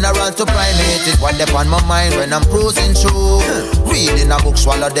from mineral to primate is what upon my mind when I'm cruising through. Reading a book,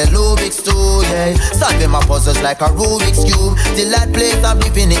 swallow the Rubik's too, yeah. Solving my puzzles like a Rubik's cube. Till that place of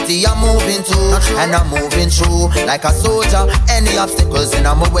divinity I'm moving to. And I'm moving through like a soldier. Any obstacles in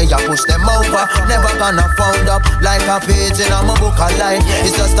my way I push them over. Never gonna found up like a page in my book of life.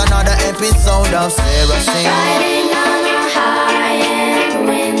 It's just another episode of Sarah sing. Riding on a high and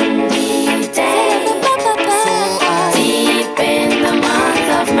windy day. Deep in the month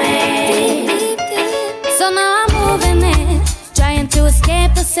of May. So now I'm moving in, trying to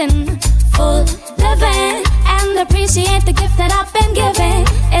escape the sin. Full living and appreciate the gift that I've been given.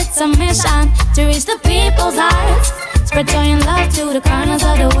 It's a mission to reach the people's hearts. Spread joy and love to the corners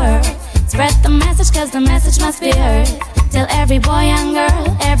of the world. Spread the message cause the message must be heard. Tell every boy and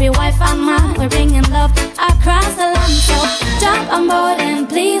girl, every wife and man, we're bringing love across the land. So jump on board and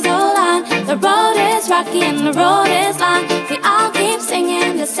please hold on. The road is rocky and the road is long. We all keep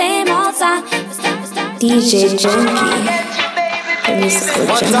singing the same old song. DJ Djjunky.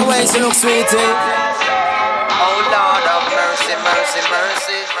 What's the way she looks sweet, eh? Oh Lord of mercy, mercy,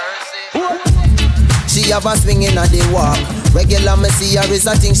 mercy, mercy. She have a swing in the walk. Regular me see her is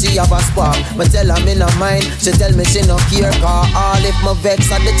a thing she have a spark. Me tell her me no mind, she tell me she no care. Cause all if me vex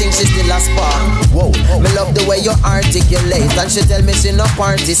at the thing she still a spark. Whoa, me love the way you articulate. And she tell me she no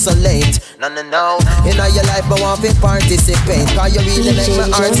party so late. No. In all your life I want to participate. Cause you really make my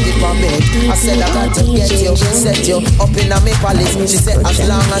heart skip a bit. I said I got to get you, set you up in a me palace. She said as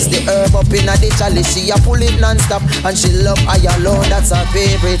long as the herb up in a the chalice, she a pull it non-stop. And she love I alone, that's her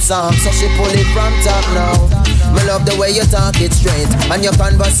favorite song. So she pull it from top now. Me love the way you talk it straight, and your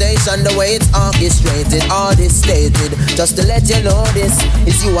conversation the way it's orchestrated. All this stated, just to let you know this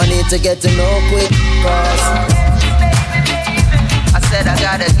is you I need to get to know quick. Cause I said I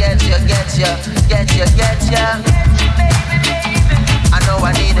gotta get you. I know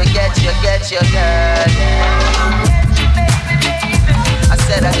I need to get you, girl. I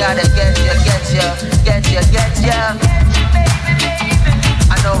said I gotta get you.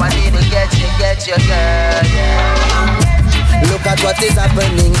 I know I need to get you, girl. Look at what is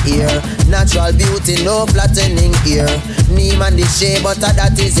happening here. Natural beauty, no flattening here. Name and the shape, but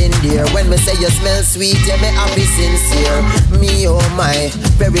that is in there. When me say you smell sweet, you me happy sincere. Me oh my,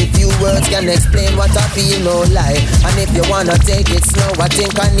 very few words can explain what I feel, no lie. And if you wanna take it slow, I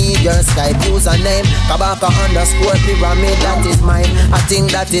think I need your Skype username. Kabaka _pyramid, that is mine. I think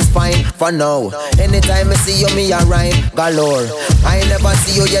that is fine for now. Anytime I see you, me a rhyme galore. I never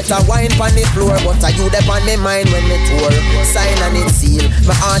see you yet a wine pon the floor, but are you there on me mind when me tour? Sign and it seal.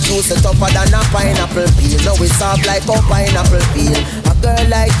 My heart used to tougher than a pineapple peel. Now it's soft like a pineapple peel. A girl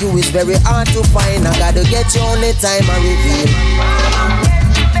like you is very hard to find. I gotta get you only time I reveal.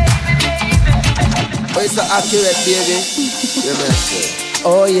 Oh, it's so accurate, baby.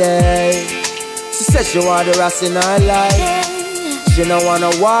 Oh yeah. She said she want the rest in her life. She don't want a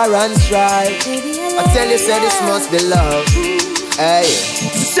war and strife. I tell you, say this must be love. Hey,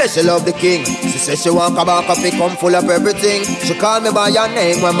 she said she love the king. She said she want Kabaka fi come full of everything. She call me by your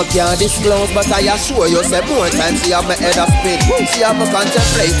name when me can't disclose, but I assure you, say more time she have my head a spin. She have me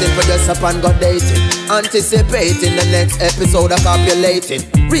contemplating for just up and go dating, anticipating the next episode of copulating,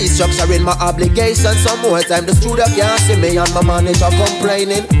 restructuring my obligations. Some more time the studio can't see me and my manager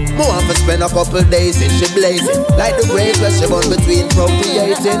complaining. More to spend a couple days in she blazing like the grace where she born between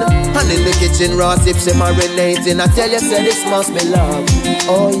procreating. And in the kitchen raw if she marinating. I tell you, say this must be love.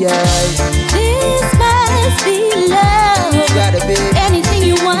 Oh yeah, this must be love. It's gotta be. Anything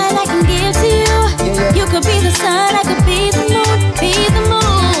you want I can give to you. Yeah. You could be the sun, I could be the moon, be the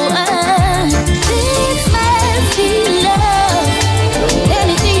moon. This must be love.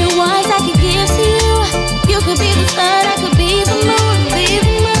 Anything you want I can give to you. You could be the sun, I could be the moon, be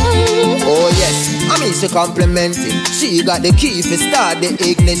the moon. Oh yes, I mean she complimenting. She got the key to start the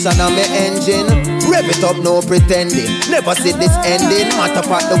ignition of my engine. Rev it up, no pretending. Never see this ending. Matter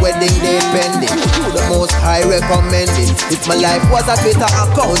of the wedding day pending. You the most high recommended. If my life was a Twitter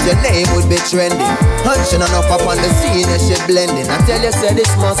account, your name would be trending. Hunching on up on the scene and she blending. I tell you, say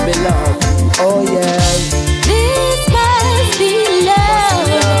this must be love. Oh yeah, this must be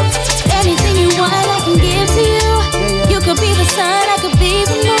love. Anything you want I can give to you. You could be the sun, I could be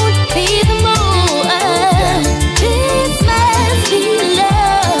the moon, be the moon. This must be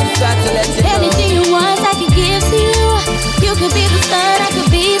love. Anything you want I can give to you. You could be the sun, I could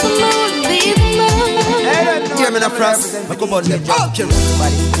be the moon, be the moon. Hear me in a press. I come on them.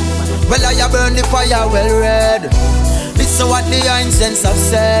 Well, I burn the fire well red. Listen what the ancients have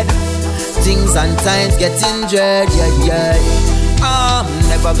said. Things and times getting dread. Yeah. I'm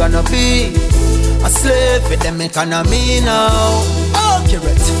never gonna be a slave for them economy now.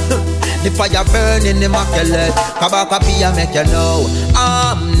 Accurate. The fire burning immaculate. Kabaka be a make you know.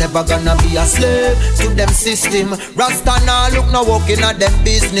 I'm never gonna be a slave to them system. Rasta now look no walking at them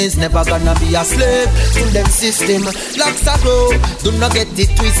business. Never gonna be a slave to them system. Locks a grow, do not get it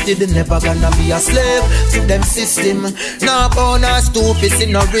twisted. Never gonna be a slave to them system. Now born or stupid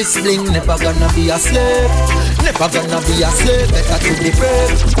in a wrist bling. Never gonna be a slave. Never gonna be a slave. Better to be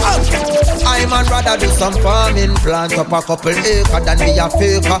brave. I man rather do some farming, plant up a couple acre than be a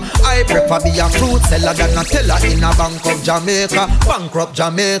faker. I prefer be a fruit seller than a teller in a bank of Jamaica. Bankrupt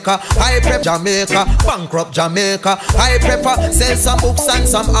Jamaica. I prep Jamaica. Bankrupt Jamaica. I prefer sell some books and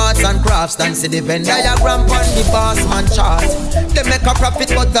some arts and crafts than see the Venn diagram on the boss man chart. They make a profit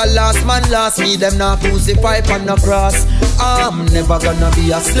but the last man lost me. Them now crucify on the cross. I'm never gonna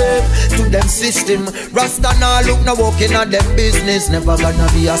be a slave to them system. Rasta now look no walking at them business. Never gonna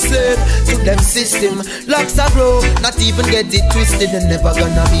be a slave to them system. Locks a grow, not even get it twisted. And never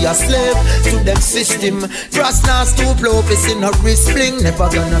gonna be a slave to them system. Trust now stoop low, in a wrist fling. Never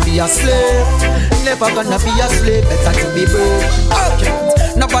gonna be a slave. Never gonna be a slave. Better to be brave. Okay.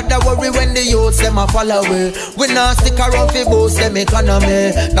 Nobody worry when the youths them a fall away. We not stick around for boost them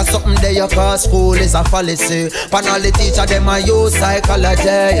economy. That's something they you call school is a fallacy. Pan all the teacher them a use psychology.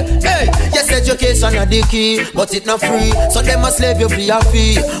 Hey, yes education a the key, but it not free. So them a slave you pay a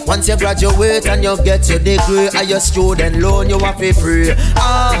fee. Once you graduate and you get your degree, and your student loan you have to free.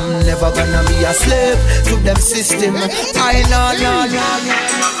 I'm never gonna be a slave to them system. I know.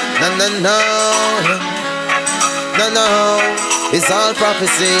 No, it's all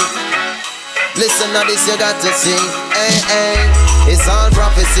prophecy. Listen to this, you got to see. Hey, it's all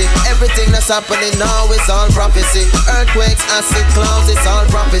prophecy. Everything that's happening now is all prophecy. Earthquakes, acid clouds, it's all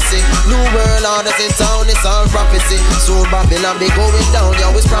prophecy. New world orders in town, it's all prophecy. Soon Babylon be going down,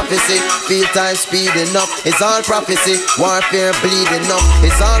 yo, it's prophecy. Field time speeding up, it's all prophecy. Warfare bleeding up,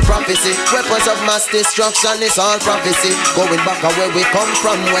 it's all prophecy. Weapons of mass destruction, it's all prophecy. Going back where we come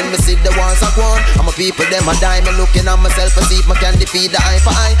from when we see the wars are gone. And my people, them a die, me looking at myself and see if I can defeat the eye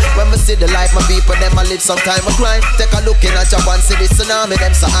for eye. When we see the life, my people, them a live sometime a cry. Take a look in at your one, see the tsunami,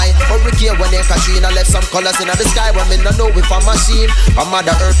 them so high. Hurricane when they Katrina left some colors in the sky. When me no know if a machine, a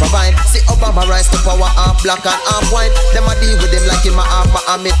mother earth provide. See Obama rise to power, half black and half white. Them a deal with them like him a half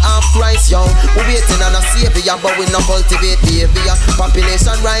Muhammad, half Christ, young. We waiting on a savior, but we no cultivate behavior.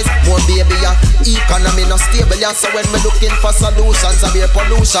 Population rise, more baby, economy no stable, yeah. So when me looking for solutions, I be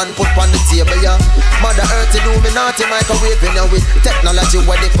pollution put on the table, yeah. Mother earth illuminati microwaving you with technology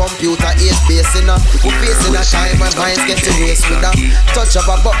where the computer is basing up. We facing a time when minds get erased with a touch of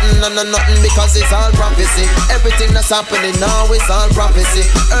a button and nothing because it's all prophecy. Everything that's happening now is all prophecy.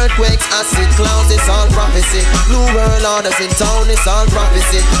 Earthquakes, acid clouds, it's all prophecy. New world orders in town, it's all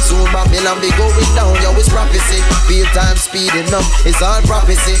prophecy. Soon Babylon be going down, yo, it's prophecy. Field time speeding up, it's all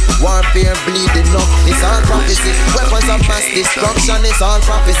prophecy. Warfare bleeding up, it's all prophecy. Weapons of mass destruction, it's all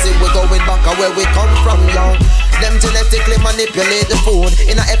prophecy. We're going back to where we come from, yo. Them genetically manipulate the food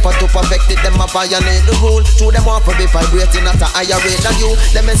in an effort to perfect it, them a violate the rule. Through them want to be vibrating at a higher rate than you.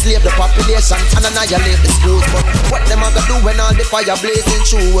 Them enslave the population and annihilate the schools. But what them a gonna do when all the fire blazing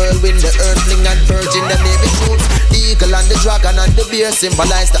through? Whirlwind, the earthling and virgin, them navy truths. The eagle and the dragon and the bear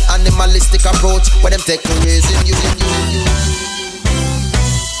symbolize the animalistic approach where them take the raising you.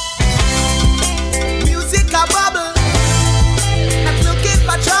 Music a bubble, not looking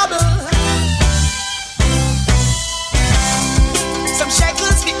for trouble. Some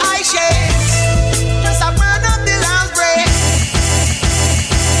shekels for eye shades, just a burn up the last break.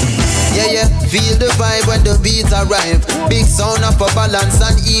 Yeah, feel the vibe when the beat arrive. Big sound up for balance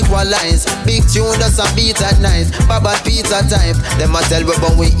and equalize. Big tune does a beat at night. Baba Peter type. Them a tell we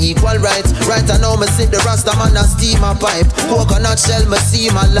but we equal rights. Right I know me see the Rasta man a steam a pipe. Coconut shell me see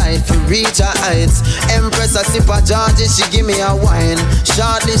my light for reach her heights. Empress a sip a Georgie, she give me a wine.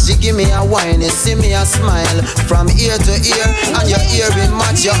 Shortly she give me a wine. You see me a smile from ear to ear. And your earring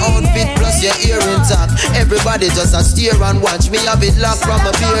match your outfit plus your earring tack. Everybody just a stare and watch me have it locked from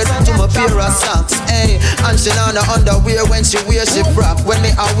a beard to my pair of socks. Hey, and she on the underwear when she wear she frock. When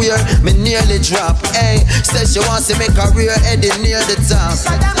me aware, me nearly drop. Hey, says she wants to make a rear heading near the top.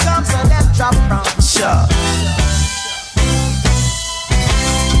 So them come, so them drop from. Sure.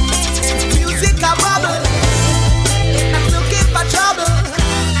 Music a bubble, not looking for trouble.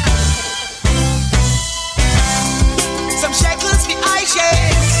 Some shekels for eye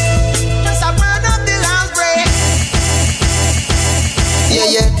shades, just a burn up the last break.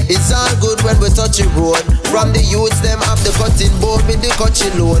 Yeah, it's all good when we touch the road. From the youths, them have the cutting board with the cutchy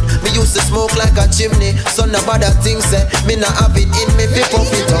load. Me used to smoke like a chimney, so nobody thinks say me not have it in me, fi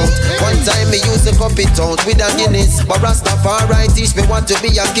pump it out. One time me used to cup it out with a Guinness, but Rastafari teach me what to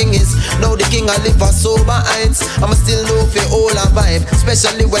be a king is. Now the king I live for sober heights. I'ma still know fi all a vibe,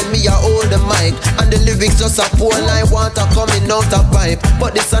 especially when me a hold the mic and the lyrics just a pour like water coming out a pipe.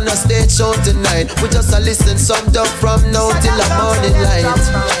 But this on a stage show tonight, we just a listen some dub from now till the morning light.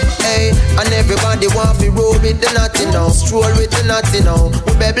 Hey, and everybody want me roll with the natty now, stroll with the natty now.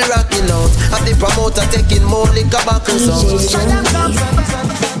 We baby rocking out, and the promoter taking more like Kabaka songs.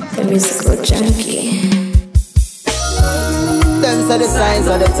 The musical junkie. Them say the signs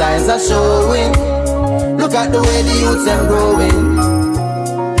of the times are showing. Look at the way the youths are growing.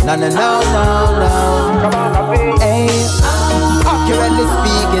 Now. Hey, accurately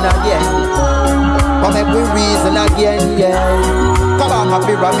speaking again. Come make we reason again, yeah. Kabaka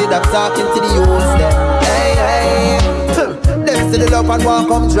pyramid of talking to the youths them. Hey. Them see the love and walk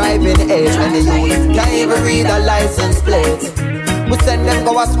come driving age. And the youth can't even read a license plate. We send them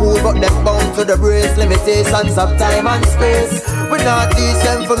go to school but them bound to the brace. Limitations of time and space. We not teach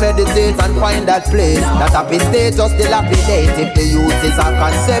them to meditate and find that place. That happy state just dilapidate. If the youth is a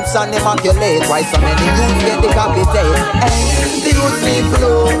conception immaculate, why so many youth get decapitate? Hey, the youth need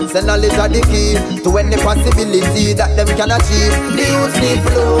flow. Say knowledge are the key to any possibility that them can achieve. The youth need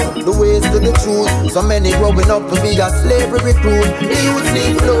flow, the ways to the truth. So many growing up to be a slavery recruit. The youth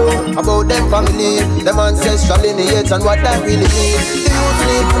need flow about them family, them ancestral lineage and what that really means. The youth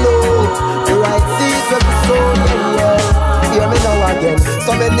need flow, the right seeds of the soul, yeah. Hear me now again.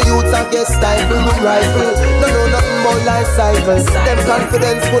 So many youths are get stifled with rifle. Don't know nothing about life cycles. Them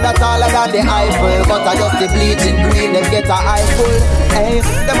confidence put a taller than the Eiffel. But I just the bleaching green, them get a eyeful. Hey,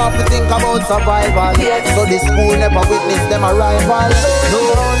 them have to think about survival. So the school never witness them arrival. No,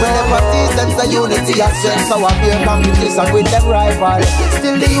 we never teach them the unity and strength. So I fear competition with them rival.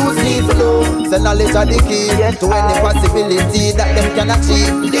 Still the youth need flow. The knowledge of the key to any possibility that them can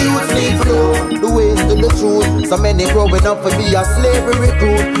achieve. The youth need flow, the ways to the truth. So many growing up to be a slavery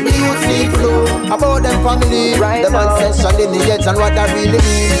recruit. The youth need flow about them family, them ancestral lineage and what that really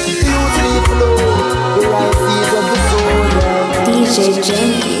means. The youth need flow, the right seeds of the soul. DJ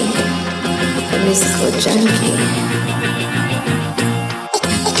Djjunky, the musical junkie.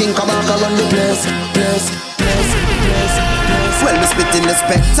 King Kabaka run the place. Well, we spitting the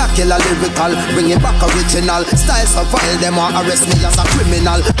spectacular lyrical, bring it back original. Style so vile, them want arrest me as a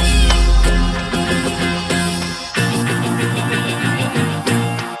criminal.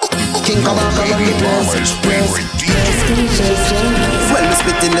 King Kabaka run the place. Well, we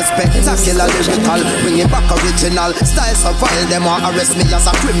spitting the spectacular lyrical, bring it back original. Style so vile, them want arrest me as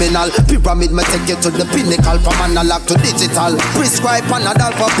a criminal. Pyramid me take you to the pinnacle, from analog to digital. Prescribe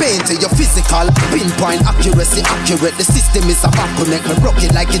Panadol for pain to your physical. Pinpoint accuracy, accurate. The system is a back connect. Me broke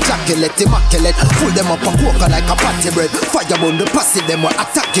it like ejaculate, immaculate. Pull them up a poker like a patty bread. Fire on the posse, them were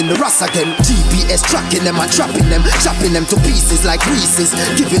attacking the Ras again. GPS tracking them and trapping them, chopping them to pieces like Reese's.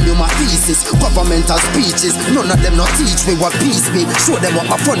 Giving you my thesis, governmental speeches. None of them not teach me what peace be. Show them what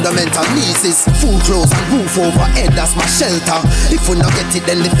my fundamental needs is. Food, clothes and roof over head, that's my shelter. If we not get it,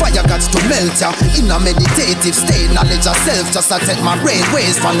 then the fire got to melt ya. In a meditative state, knowledge of self. Just I take my brain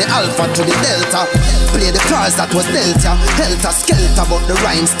waves from the alpha to the delta. Play the cards that was dealt ya. Helter skelter, but the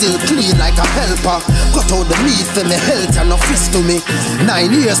rhyme still clean like a helper. Cut out the meat for me health ya, no fist to me. 9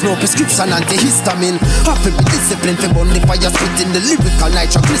 years, no prescription antihistamine. Have to be disciplined for burn the fire, spitting the lyrical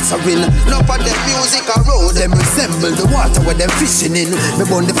nitroglycerin. Now for them music I road, them resemble the water where them fishing in. Me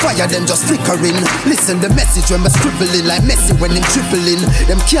burn the fire, them just flickering. Listen the message when me scribbling like Messi when them dribbling.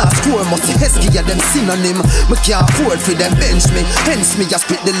 Them can't score, must be Hesky, yeah, them synonym. Me can't afford for them bench me. Hence me just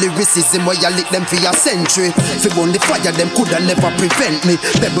spit the lyricism where you lick them for your century. Fi burn the fire, them coulda never prevent me.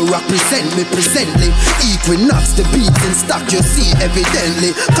 Baby represent me presently. Equinox, the beats in stock you see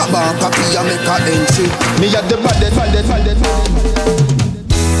evidently. Kabaka copy and make a entry. Me at the baddest.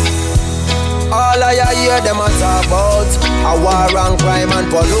 All I hear them a talk about a war and crime and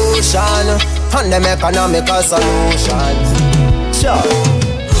pollution and them economical solutions. Sure,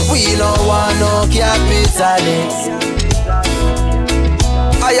 we no want no capitalists.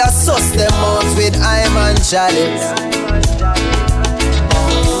 I assess them out with I'm and chalice.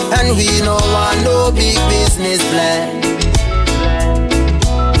 And we no want no big business plan.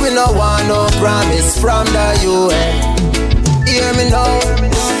 We no want no promise from the UN. Hear me now,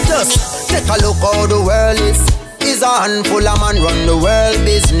 just take a look how the world is a handful of man run the world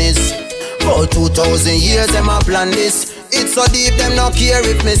business. For 2,000 years them a plan this. It's so deep them no care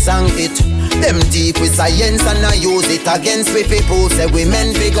if me sang it. Them deep with science and I use it against me people say we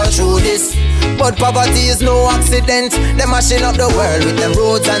meant we go through this. But poverty is no accident. Them mashing up the world with them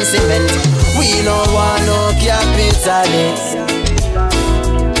roads and cement. We no want no capitalists.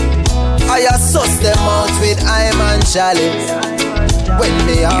 I assess them out with I'm and chalice. When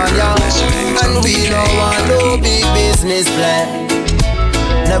they are young, and we no want no big business plan.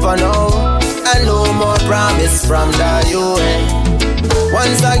 Never know, and no more promise from the UN.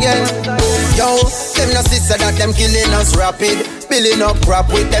 Once again, yo, them no sister that them killing us rapid. Billing up crap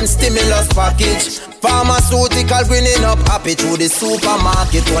with them stimulus package. Pharmaceutical greening up happy through the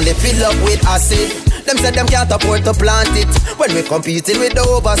supermarket when they fill up with acid. Them said them can't afford to plant it when we competing with the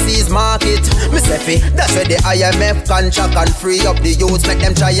overseas market. Me say that's where the IMF contract and free up the youths, make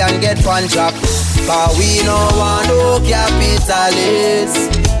them try and get contract. Cause we no want no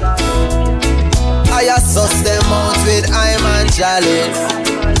capitalists. I assess them out with I'm and chalice.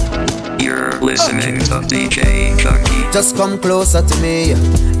 You're listening to DJ Djjunky. Just come closer to me.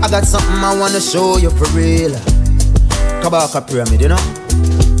 I got something I wanna show you for real. Kabaka pyramid, you know.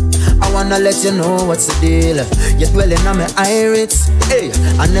 I wanna let you know what's the deal. You're dwelling on my iris. Hey,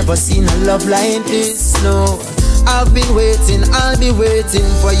 I never seen a love like this, no. I've been waiting, I'll be waiting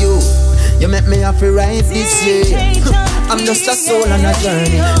for you. You make me happy right this year. I'm just a soul on a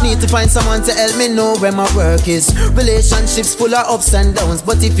journey. Need to find someone to help me know where my work is. Relationships full of ups and downs,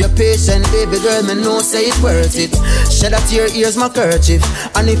 but if you're patient, baby girl, me know say it worth it. Shed a tear, here's my kerchief.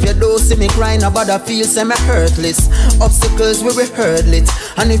 And if you don't see me crying about a feel, say me hurtless. Obstacles we hurdle it.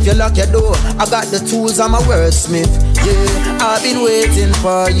 And if you lock your door, I got the tools, I'm a wordsmith. Yeah, I've been waiting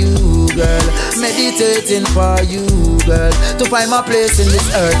for you, girl. Meditating for you, girl. To find my place in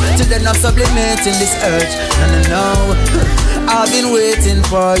this earth. Till then I'm sublimating this urge. No. I've been waiting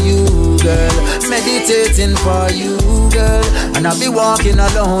for you, girl. Meditating for you, girl. And I'll be walking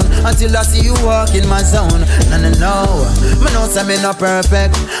alone until I see you walk in my zone. No. Me know say me not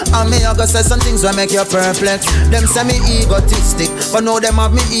perfect. And me I go say some things will make you perplex. Them say me egotistic, but now them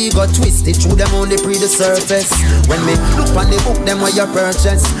have me ego twisted. Through them only pre the surface. When me look on the book, them where you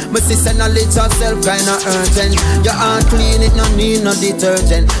purchase. Me see say knowledge of self kinda urgent. Your heart clean, it no need no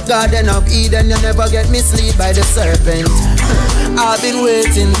detergent. Garden of Eden, you never get misled by the serpent. I've been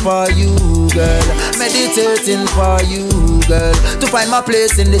waiting for you, girl. Meditating for you, girl, to find my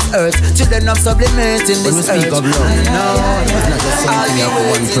place in this earth. Children of sublimate in this earth. When we speak of love, it's not just something you have for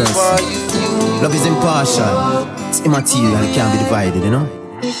one person. Love is impartial, it's immaterial, it can't be divided, you know.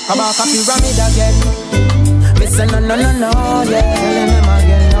 Kabaka pyramid again. Me say no, yeah. Telling them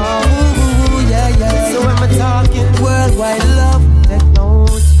again, no, yeah. So when we talking worldwide love, take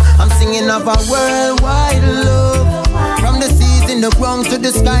note. I'm singing of a worldwide love. From the seas in the ground to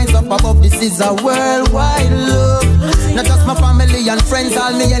the skies up above, this is a worldwide love. Not just my family and friends,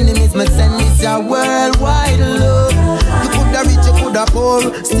 all my enemies, me send this a worldwide love. You coulda rich, you coulda poor,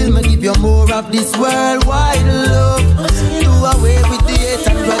 still me give you more of this worldwide love. Do away with the hate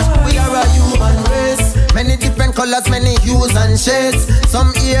and grudge, we are a human race. Many different colors, many hues and shades.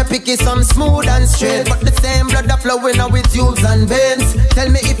 Some ear picky, some smooth and straight, but the same blood a flowing out with tubes and veins. Tell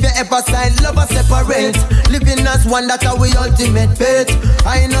me if you ever side love or separate. Living as one, that's our ultimate fate.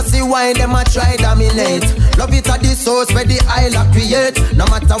 I no see why them a try dominate. Love it at the source where the island create. No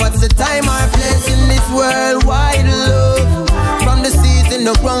matter what's the time or place in this worldwide love. From the seas in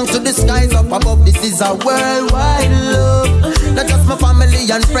the ground to the skies up above, this is a worldwide love. Not just my family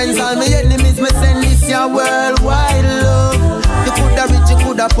and friends, all my enemies, me send this your worldwide love. You coulda rich, you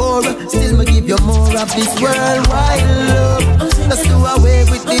coulda poor, still me give you more of this worldwide love. Let's do away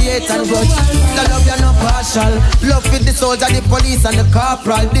with the hate and grudge. The love you no partial. Love with the soldier, the police and the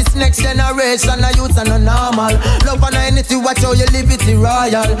corporal. This next generation of youth are no normal. Love and anything, watch how you live it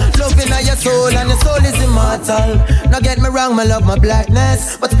royal. Love in your soul and your soul is immortal. Now get me wrong, me love my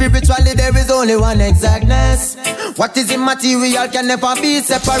blackness, but spiritually there is only one exactness. What is immaterial can never be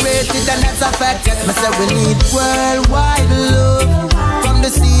separated, and that's a fact. Yes, me say we need worldwide love. From the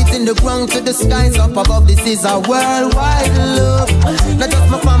seeds in the ground to the skies up above, this is a worldwide love. Not just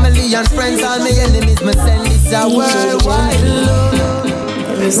my family and friends, all my enemies, me send this a worldwide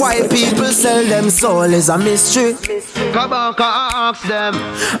love. Why people sell them soul is a mystery. Kabaka ask them,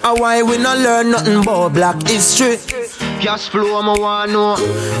 why we not learn nothing about black history? Cash flow, I wanna know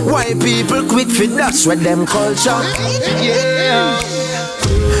why people quit for dash with them culture. Yeah.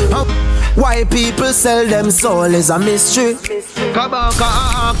 Why people sell them soul is a mystery. Kabaka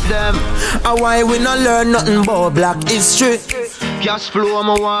ask them, why we not learn nothing about black history? Cash flow,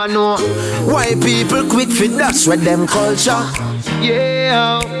 I wanna know why people quit for dash with them culture.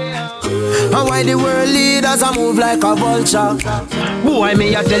 Yeah. And why the world leaders a move like a vulture? Boy,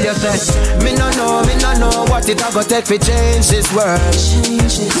 me I tell you say, me no know what it a go take fi change this world.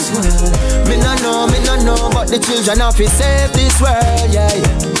 Me no know, but the children have to save this world, yeah.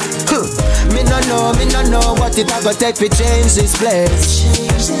 Me no know what it a go take fi change this place.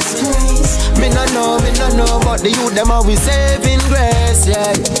 Me no know, but the youth them are we saving grace,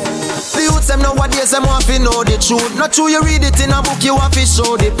 yeah. The youths them nowadays them want to know the truth. Not true you read it in a book, you want to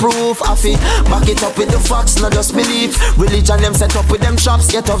show the proof. I feel back it up with the facts, not just belief. Religion them set up with them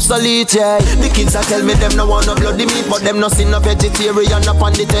traps, get obsolete, yeah. The kids that tell me them no want no bloody meat, but them no see no vegetarian up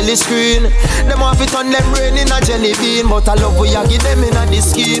on the telly screen. Them want to turn them brain in a jelly bean, but I love we a give them in a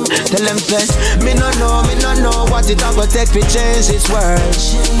this scheme. Tell them say, me no know what it a go take to change this world.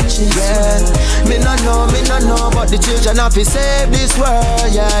 Yeah, me no know, but the children have to save this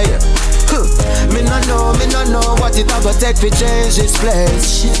world, yeah. Me no know what it a go take to change this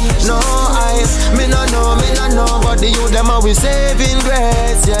place. No, me no know, but the youth them are we saving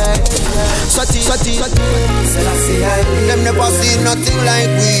grace, yeah. Sati, them never see nothing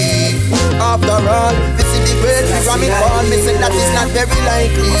like we. After all, this is the great pyramid fall. Me say that is not very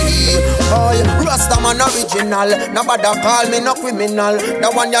likely. Oh, Rastaman original, nobody call me no criminal.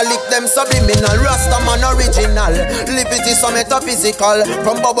 The one you lick them subliminal. Rastaman original, liberty so metaphysical.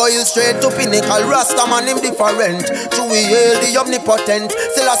 From Bobo Hill straight to Pinnacle, Rastaman him different. True we hail the omnipotent.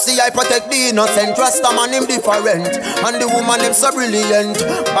 Selassie I protect the innocent. Rastaman him different, and the woman him so brilliant.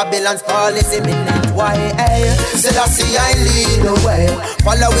 Babylon's fall is imminent. Why? Selassie I lead the way.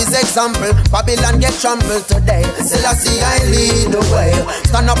 Follow his example. Babylon get trampled today. Selassie I lead the way.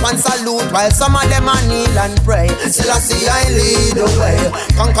 Stand up and salute while some of them are kneel and pray. Selassie I lead the way.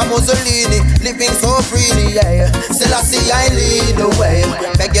 Conquer Mussolini, living so freely, yeah. Selassie I lead the way.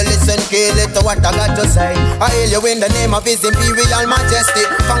 Beg you listen, kill it to what I got to say. I hail you in the name of His Imperial Majesty.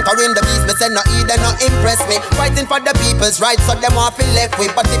 Conquering the beast, me say no heed and no impress me. Fighting for the people's rights, so them want to left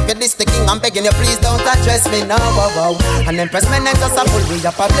with. But if you're this the king, I'm begging you, please don't address me now, wow. And Empress men just a full way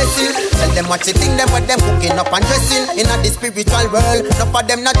up a blessing. Tell them what you think, them what them cooking up and dressing. In a the spiritual world, no for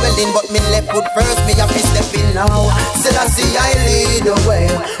them not dwelling, but me left foot first, me have to step in now. Selassie I lead the way.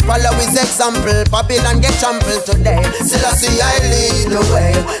 Follow his example, Babylon get trampled today. Selassie I lead the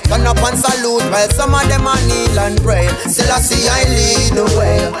way. Turn up and salute while some of them are kneel and pray. Selassie I lead the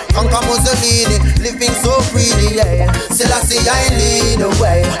way. Conquer Mussolini, living so freely, yeah. Selassie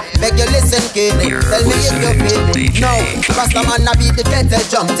tell me if you feel me. No, Rasta man a beat the kettle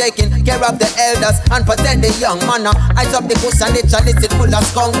drum, taking care of the elders and protect the young man. Eyes up the cushion, the chalice it full of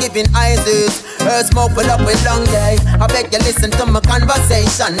skunk, giving Isis. Earth smoke full up with long day. I beg you listen to my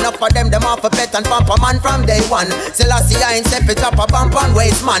conversation. Enough for them off a pet and pump a man from day one. Still I see I ain't step it up a bump on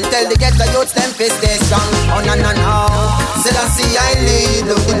waste man. Tell the ghetto youths them fist stay strong. Oh no no no. Still I see I lead.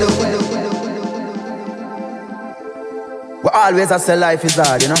 We always I say life is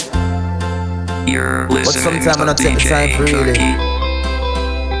hard, you know. You're listening but sometimes I don't take the time for really.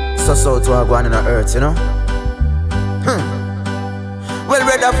 So to our going in the earth, you know. Well,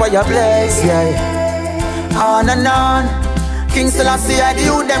 ready for your place, yeah. On and on. King Selassie, I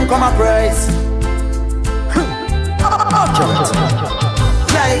do them come a praise.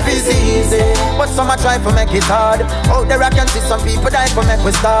 Life is easy, but some a try for make it hard. Out there I can see some people die for make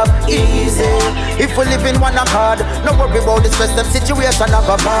we stop. Easy, if we live in one accord. No worry about the stress, them situation not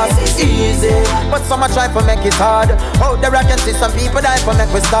go pass. Easy, but some a try for make it hard. Out there I can see some people die for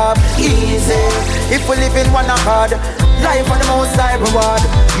make we stop. Easy, if we live in one accord. Life for the most high reward.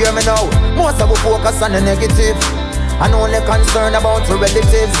 Hear me now, most of we focus on the negative and only concerned about the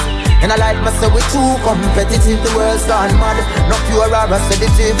relatives. And I like myself, we too competitive. The world's gone mad, no pure or a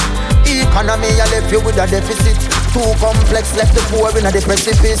sedative. Economy, I left you with a deficit. Too complex, left the poor in a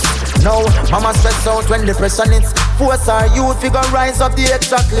precipice. Now, mama stress out when depression hits. Force our youth, figure rise up the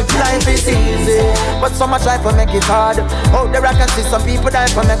extra cliff. Life is easy, but some a try for make it hard. Out there I can see some people die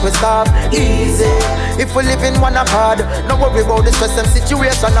for make we stop. Easy, if we live in one accord. No worry about the stress and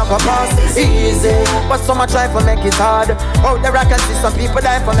situation not go pass. Easy, but some a try for make it hard. Out there I can see some people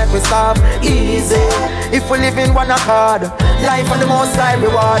die for make we stop. Easy, if we live in one accord. Life for the most high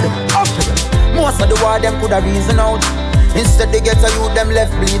reward. Most of the war them could have reason out. Instead they get a youth them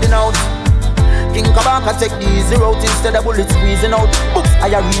left bleeding out. King Kabaka take the easy route instead of bullets squeezing out. Books I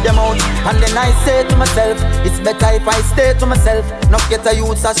read them out. And then I say to myself, it's better if I stay to myself. Not get a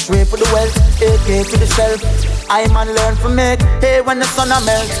youth astray for the wealth. AK to the shelf. I man learn from make hay when the sun a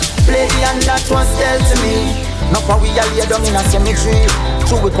melt. Play the hand that was dealt to me. Not for we a lay down in a cemetery.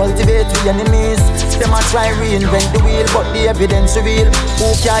 True we cultivate we enemies. Them a try reinvent the wheel, but the evidence reveal.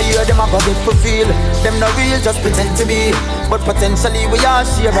 Who can hear them a go get fulfill. Them not real, just pretend to be. But potentially we all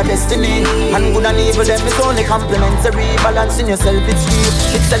share a destiny. And good and evil them is only complementary. Balancing yourself it's key,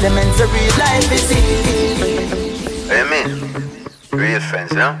 it's elementary. Life is easy. Amen. Real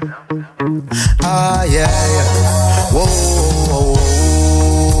friends, no? Ah yeah, yeah. Whoa, whoa, whoa.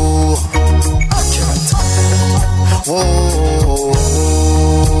 Whoa,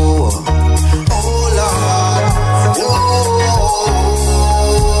 oh Lord, whoa.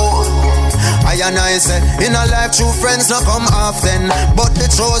 I and I say, in a life true friends not come often, but the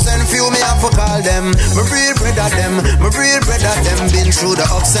chosen few me have to call them. My real brother them, my real brother them, been through the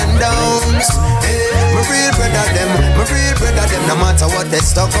ups and downs. Hey, my real brother them, my real brother them, no matter what they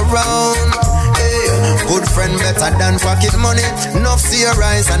stuck around. Good friend better than pocket money. Enough see your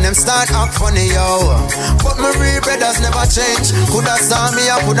eyes and them start act funny, yo. But my real brothers never change. Coulda saw me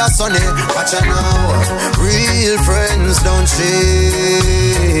or coulda sunny. Watch out now. Real friends don't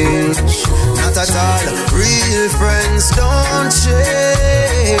change. Not at all. Real friends don't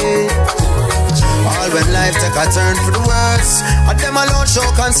change. All when life take a turn for the worse, and them alone show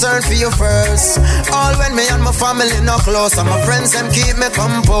concern for you first. All when me and my family not close, and my friends them keep me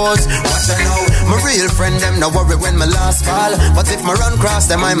composed. Watch I know, my real friend them no worry when my last fall. But if my run cross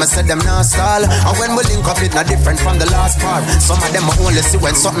them, I must say them not stall. And when we link up it not different from the last part. Some of them I only see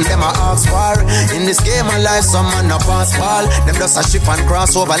when something them I ask for. In this game of life, some man no pass ball. Them just a ship and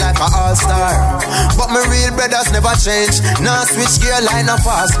cross over like a all-star. But my real brothers never change. Now switch gear line a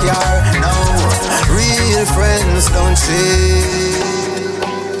fast car. No. Real friends don't change.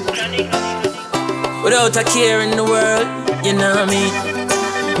 Without a care in the world, you know what I mean.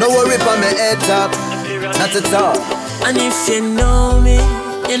 No worry for my head top, not at all. And if you know me,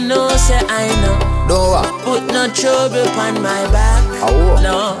 you know say I know. No, put no trouble on my back. Oh.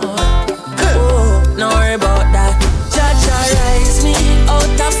 No, oh, no worry about that. Jaja rise me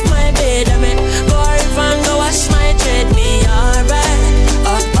out of my bed. I mean, go river and go wash my dread. Me alright,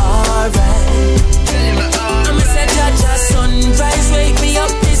 alright. I'ma say Jaja sunrise wake me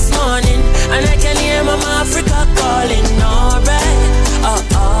up this morning, and I can hear Mama Africa calling. Alright,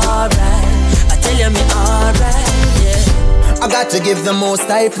 alright. I tell you me alright, yeah. I got to give the most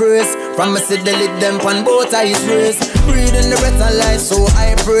high praise. From me see the lid them on both eyes race. Breathing the breath of life, so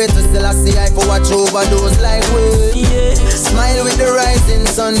I pray to still I see I for watch over those like we. Yeah. Smile with the rising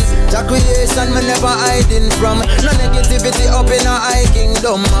sun. The creation me never hiding from. No negativity up in a high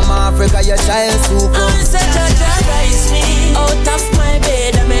kingdom. Mama Africa, your child to come. I'm say Jaja rise me out of my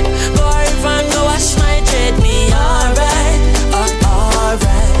bed. I mean, go river and go wash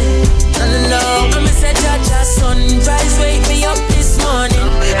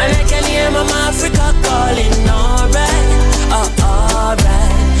are calling, alright, alright.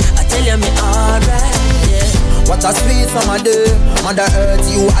 I tell you me alright, yeah. What a sweet summer day, Mother Earth,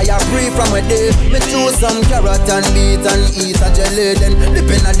 you I am free from a day. Me choose some carrot and beet and eat a jelly. Then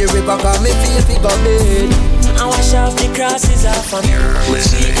dipping at the river cause me feel figure bed. I wash off the crosses off of me.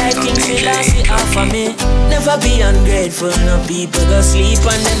 Sweet like King Selassie off of me. Never be ungrateful, no people go sleep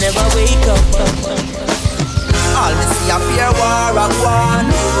and they never wake up. All me see a fear war a one.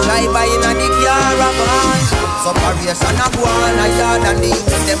 Drive by in a the car a van. Separation a go on a yard and the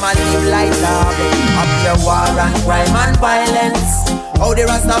youth them a live like love. A fear war and crime and violence. How the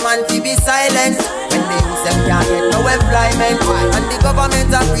Rasta man to be silent when the youth them can't get no employment and the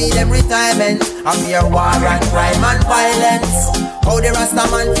government a free them retirement. A fear war and crime and violence. How the Rasta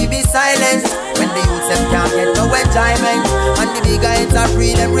man to be silent when the youth them can't get no enjoyment and the big guys a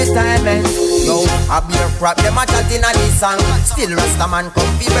free them retirement. Yo, a beer crap, them a chat in a this song. Still Rasta man come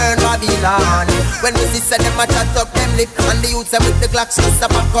fi burn Babylon. When we see them a chat up them lip and the youths them with the Glocks just a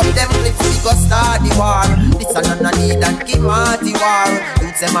pack up them clips. We go start the war. This a none a need and King Marty war.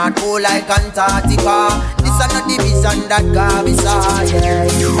 Youths them a go like Antarctica. This a no division that God be saw, yeah.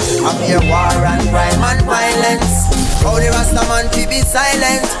 A beer war and crime and violence. How the Rasta man fi be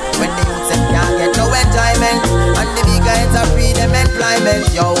silent when the youths them can't get no enjoyment and the big guys a free them employment.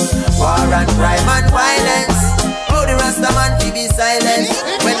 Yo, war and crime and violence. How the Rasta man fi be silent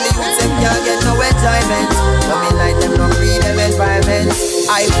when the youths them can't get no enjoyment. Coming like them no free them environment.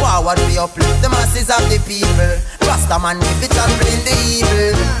 I forward we uplift the masses of the people. Rasta man if it trampling the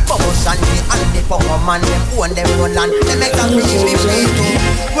evil. Bubble Shanty and the power man them own them own land. They make them free people.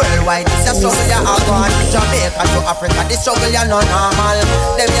 Worldwide this a struggle ya a gone. Jamaica to Africa this struggle ya no normal.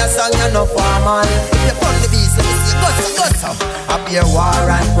 Them ya song ya no formal. If you put the beast let me see guts up. A beer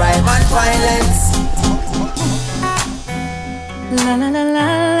war and crime and violence. La la la la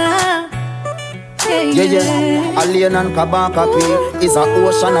la. Yeah. Alien and Kabaka is an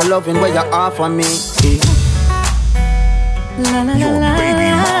ocean of loving where you offer me. La la Your la baby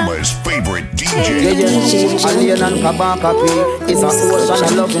la. mama's favorite DJ. Yeah. Alien and Kabaka is an ocean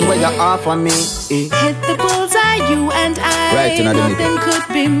of loving where you offer me. Hit the bullseye, you and I. Right in the middle. Nothing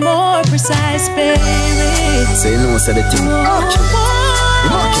could be more precise, baby. Say no, say the thing.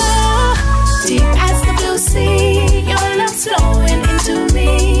 Deep as the blue sea, your love's flowing into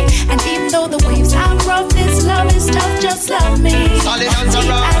me. And even though the waves are rough, this love is tough, just love me. Deep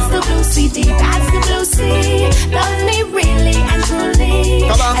as the blue sea, deep as the blue sea. Love me really and truly.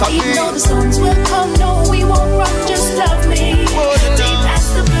 And even though the storms will come, no, we won't run, just love me. Deep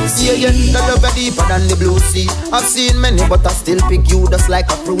as the blue sea. Yeah, that love deeper than the blue sea. I've seen many, but I still pick you just like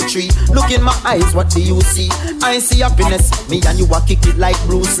a fruit tree. Look in my eyes, what do you see? I see happiness, me and you are kick it like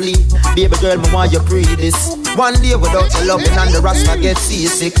Bruce Lee. Baby girl, me want you pre this. One day without your loving and the Rasta get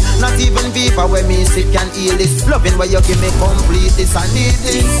seasick. Not even Viva when me sick can heal this. Loving where you give me complete this, I need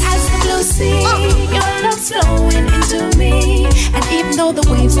this. Deep as the blue sea, your love's flowing into me. And even though the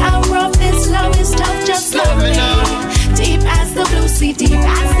waves are rough, this love is tough, just love me. Deep as the blue sea, deep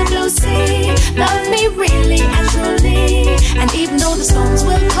as the blue sea. Love me really and truly. And even though the storms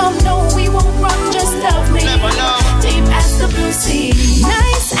will come, no, we won't run, just love me. Deep as the blue sea.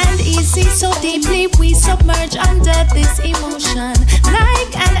 Nice and easy, so deeply we submerge under this emotion.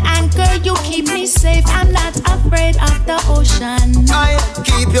 Like an anchor, you keep me safe. I'm not afraid of the ocean. I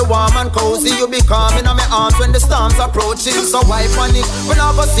keep you warm and cozy. You be calm in my arms when the storms approaching. So why panic? When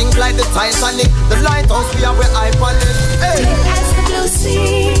I go sink like the Titanic. The lighthouse we have where I panic. Hey. Deep as the blue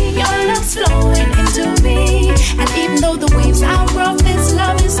sea, your love's flowing into me. And even though the waves are rough, this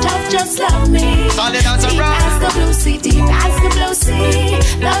love is tough, just love me. Deep as the blue sea, deep as the blue sea.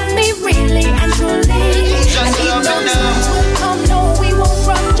 Love me really and truly. And even though the storms will come, no, we won't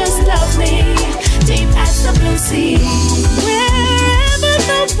run, just love me. Deep as the blue sea. Wherever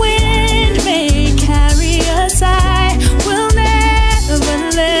the wind may carry us, I will never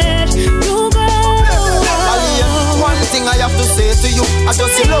let you go. One thing I have to say to you, I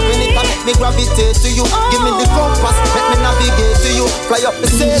just see loving it and make me gravitate to you. Give me the compass, let me navigate to you. Fly up the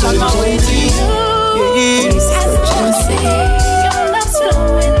sail on my way to you. Deep as the blue sea, your love's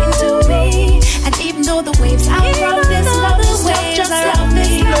flowing into me. And even though the waves are rough, this love is tough, just love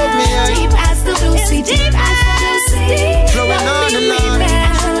me. Deep as the blue sea, deep as the blue sea. Flowing on and on.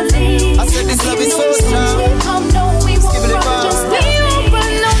 I said this love is so strong. Come, no, we won't run, just love me.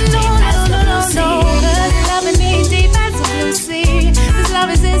 This love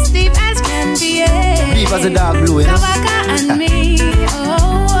is as deep as can be. Deep as a dark blue, you know? Kabaka and me.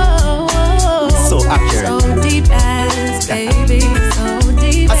 So accurate. So deep as, baby, so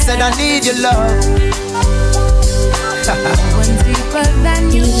deep. I said I need your love. No one's deeper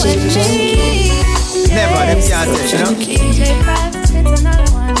than you and me. take, you know? DJ Fast, it's another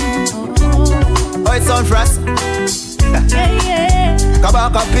one. Oh, it's on for us. Yeah.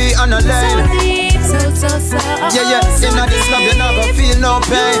 Kabaka P on the lane. So deep, so. Yeah. So in this love, you're not gonna feel no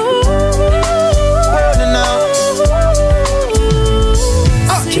pain.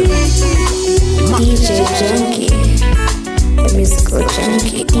 DJ Djjunky, the musical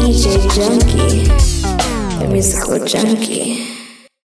junkie. DJ Djjunky, the musical junkie.